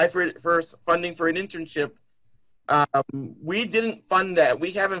did apply for funding for an internship, we didn't fund that.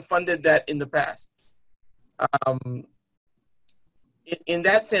 We haven't funded that in the past. In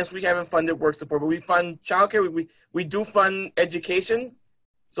that sense, we haven't funded work support, but we fund childcare. We do fund education.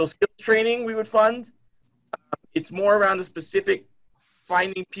 So skills training we would fund. It's more around the specific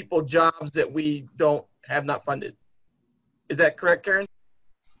finding people jobs that we have not funded. Is that correct, Karen?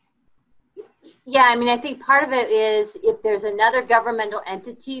 Yeah, I mean, I think part of it is if there's another governmental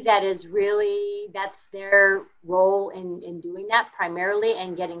entity that is really, that's their role in doing that primarily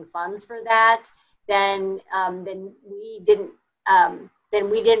and getting funds for that, then we didn't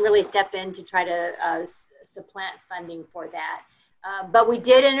really step in to try to supplant funding for that. But we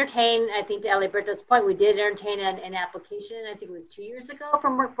did entertain, I think to Alberto's point, we did entertain an application, I think it was 2 years ago,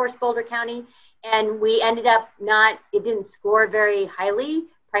 from Workforce Boulder County. And we ended up it didn't score very highly,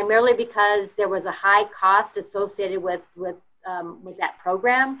 primarily because there was a high cost associated with that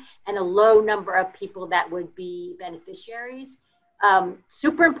program and a low number of people that would be beneficiaries.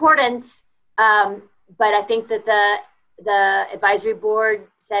 Super important, but I think that the advisory board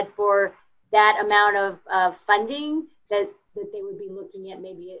said for that amount of funding that they would be looking at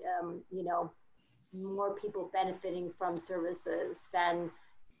maybe, more people benefiting from services than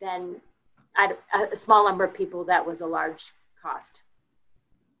a small number of people that was a large cost.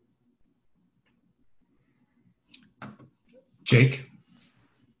 Jake?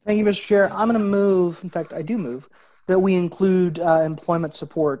 Thank you, Mr. Chair. I'm going to move, in fact, I do move, that we include employment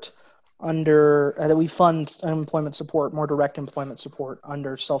support under, that we fund employment support, more direct employment support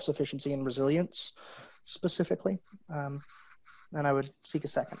under self-sufficiency and resilience specifically. And I would seek a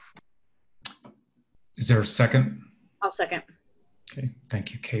second. Is there a second? I'll second. Okay,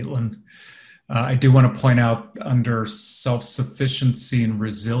 thank you, Caitlin. I do want to point out under self-sufficiency and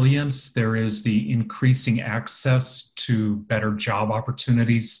resilience, there is the increasing access to better job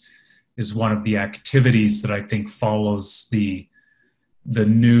opportunities is one of the activities that I think follows the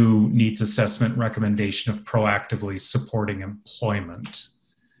new needs assessment recommendation of proactively supporting employment.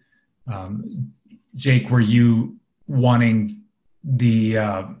 Jake, were you wanting the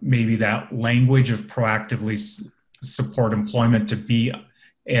maybe that language of proactively support employment to be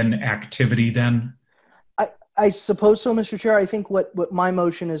an activity then? I suppose so, Mr. Chair. I think what my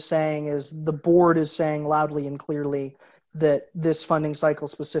motion is saying is the board is saying loudly and clearly that this funding cycle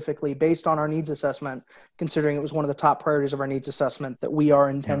specifically, based on our needs assessment, considering it was one of the top priorities of our needs assessment, that we are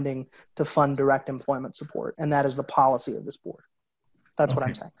intending to fund direct employment support. And that is the policy of this board. That's what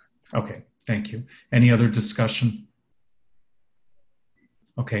I'm saying. Okay, thank you. Any other discussion?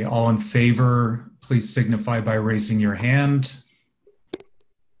 Okay, all in favor, please signify by raising your hand.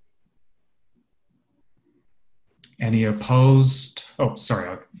 Any opposed? Oh,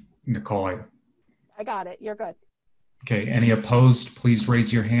 sorry, Nicole. I got it. You're good. Okay, any opposed, please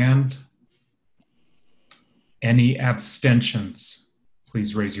raise your hand. Any abstentions,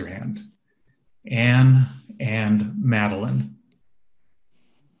 please raise your hand. Anne and Madeline.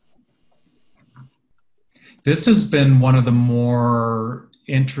 This has been one of the more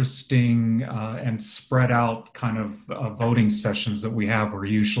interesting and spread out kind of voting sessions that we have. We're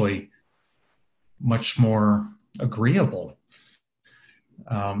usually much more agreeable.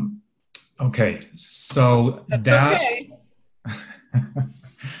 Okay, so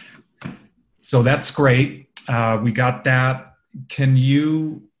so that's great. We got that. Can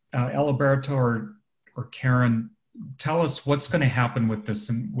you, Eliberto or Karen, tell us what's going to happen with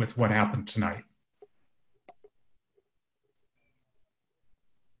this and with what happened tonight?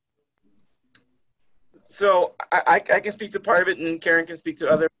 So I can speak to part of it, and Karen can speak to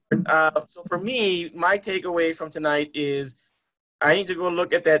other. So for me, my takeaway from tonight is I need to go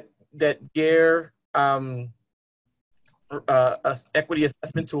look at that GARE equity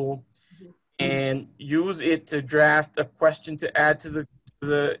assessment tool and use it to draft a question to add to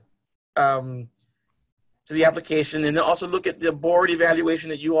the application, and then also look at the board evaluation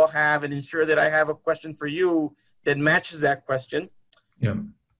that you all have and ensure that I have a question for you that matches that question. Yeah,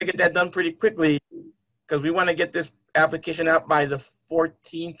 I get that done pretty quickly because we want to get this application out by the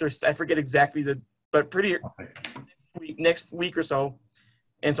 14th, or I forget exactly but pretty next week or so.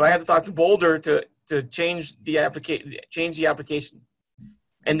 And so I have to talk to Boulder to change the application.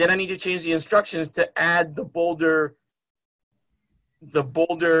 And then I need to change the instructions to add the Boulder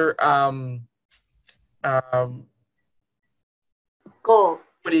goal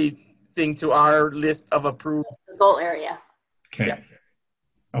thing to our list of approved. The goal area. Okay. Yeah.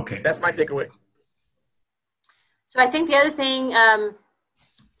 Okay. That's my takeaway. So I think the other thing,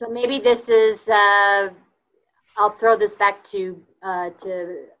 so maybe this is, I'll throw this back to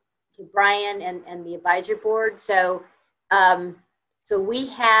Brian and the advisory board. So, so we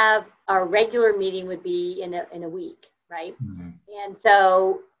have our regular meeting would be in a week, right? Mm-hmm. And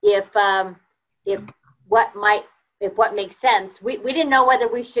so if what makes sense, we didn't know whether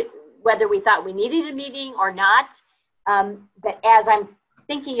we thought we needed a meeting or not. But as I'm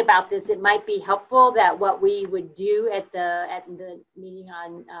thinking about this, it might be helpful that what we would do at the meeting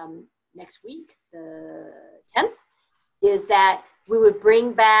on next week, the 10th, is that we would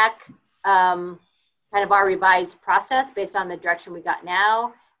bring back kind of our revised process based on the direction we got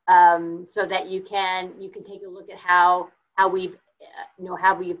now, so that you can take a look at how we've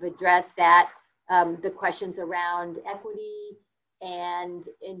addressed that, the questions around equity and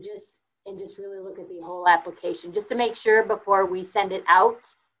just really look at the whole application, just to make sure before we send it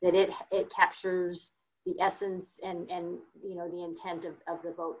out that it captures the essence and the intent of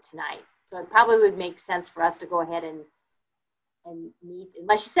the vote tonight. So it probably would make sense for us to go ahead and meet,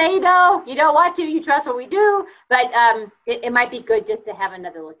 unless you say, no, you don't want to, you trust what we do, but it might be good just to have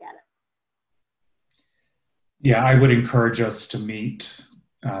another look at it. Yeah, I would encourage us to meet,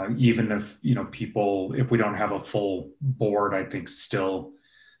 even if, if we don't have a full board. I think still,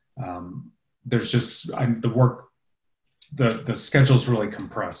 there's just the schedule's really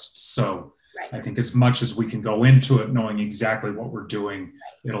compressed. So right. I think as much as we can go into it knowing exactly what we're doing, right,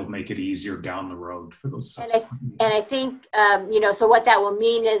 it'll make it easier down the road for those. And I think, so what that will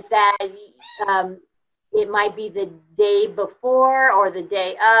mean is that it might be the day before or the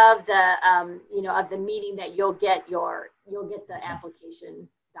day of the, of the meeting that you'll get the application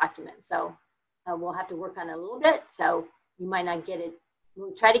document. So we'll have to work on it a little bit. So you might not get it.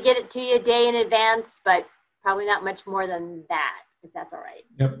 We'll try to get it to you a day in advance, but probably not much more than that, if that's all right.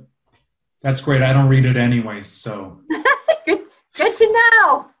 Yep. That's great. I don't read it anyway, so. Good to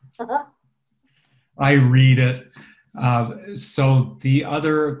know. I read it. So the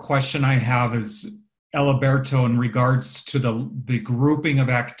other question I have is, Eliberto, in regards to the grouping of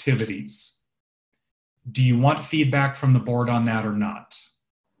activities, do you want feedback from the board on that or not?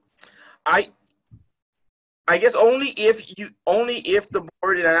 I guess only if the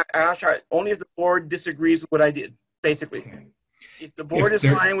board, and I'm sorry, only if the board disagrees with what I did, basically. Okay. If the board is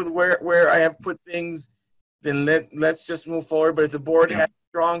fine with where I have put things, then let's just move forward. But if the board has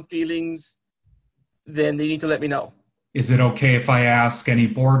strong feelings, then they need to let me know. Is it okay if I ask any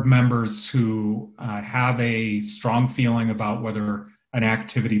board members who have a strong feeling about whether an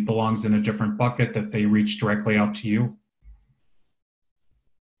activity belongs in a different bucket that they reach directly out to you?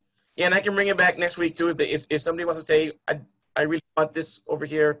 Yeah, and I can bring it back next week too. If somebody wants to say, I really want this over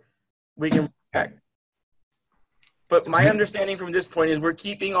here, we can bring it back. But my understanding from this point is we're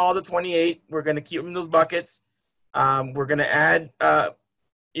keeping all the 28. We're going to keep them in those buckets. We're going to add, added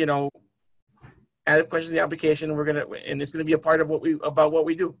questions to the application. And it's going to be a part of what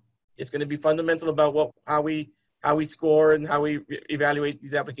we do. It's going to be fundamental about how we score and how we evaluate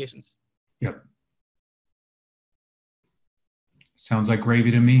these applications. Yep. Sounds like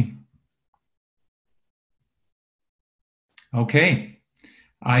gravy to me. Okay.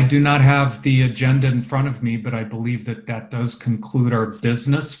 I do not have the agenda in front of me, but I believe that does conclude our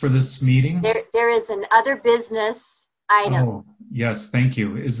business for this meeting. There is an other business item. Oh, yes, thank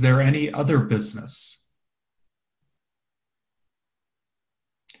you. Is there any other business?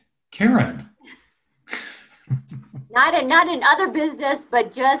 Karen. Not an other business,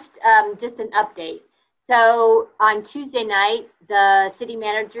 but just an update. So on Tuesday night, the city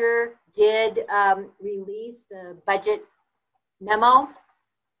manager did release the budget memo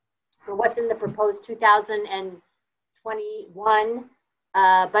for what's in the proposed 2021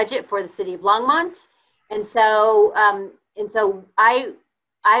 budget for the city of Longmont. And so I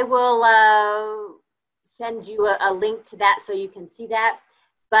will send you a link to that so you can see that.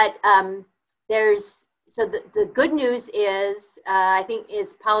 But the good news is, I think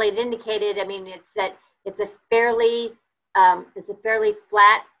as Polly had indicated, I mean, it's a fairly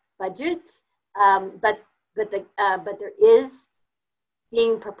flat budget, but there is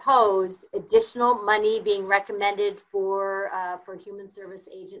being proposed additional money being recommended for human service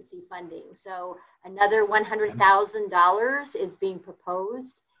agency funding. So another $100,000 is being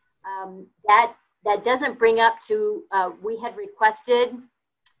proposed. That doesn't bring up to, we had requested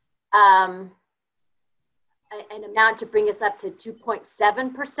an amount to bring us up to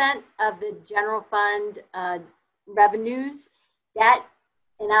 2.7% of the general fund revenues.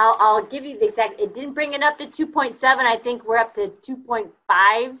 And I'll give you the exact, it didn't bring it up to 2.7. I think we're up to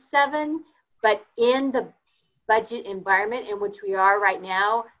 2.57. But in the budget environment in which we are right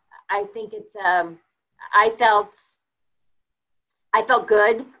now, I think it's, I felt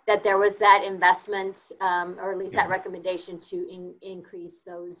good that there was that investment, or at least that recommendation to increase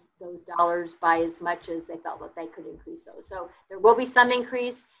those dollars by as much as they felt that they could increase those. So there will be some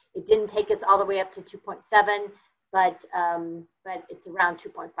increase. It didn't take us all the way up to 2.7. But it's around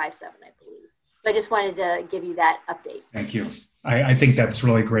 2.57, I believe. So I just wanted to give you that update. Thank you. I think that's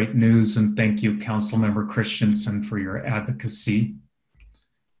really great news, and thank you, Councilmember Christensen, for your advocacy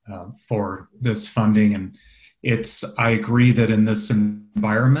for this funding. And I agree that in this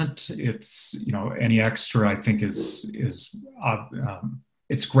environment, it's, any extra I think is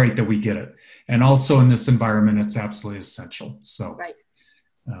it's great that we get it. And also in this environment, it's absolutely essential. So right.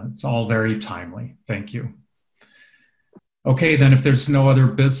 It's all very timely. Thank you. Okay, then if there's no other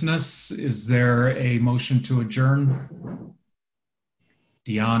business, is there a motion to adjourn?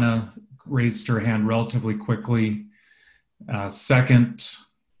 Deanna raised her hand relatively quickly. Second.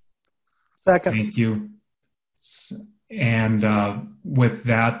 Thank you. And with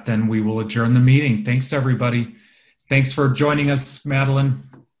that, then we will adjourn the meeting. Thanks, everybody. Thanks for joining us, Madeline.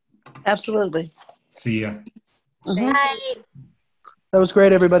 Absolutely. See ya. Bye. That was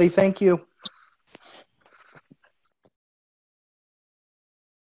great, everybody. Thank you.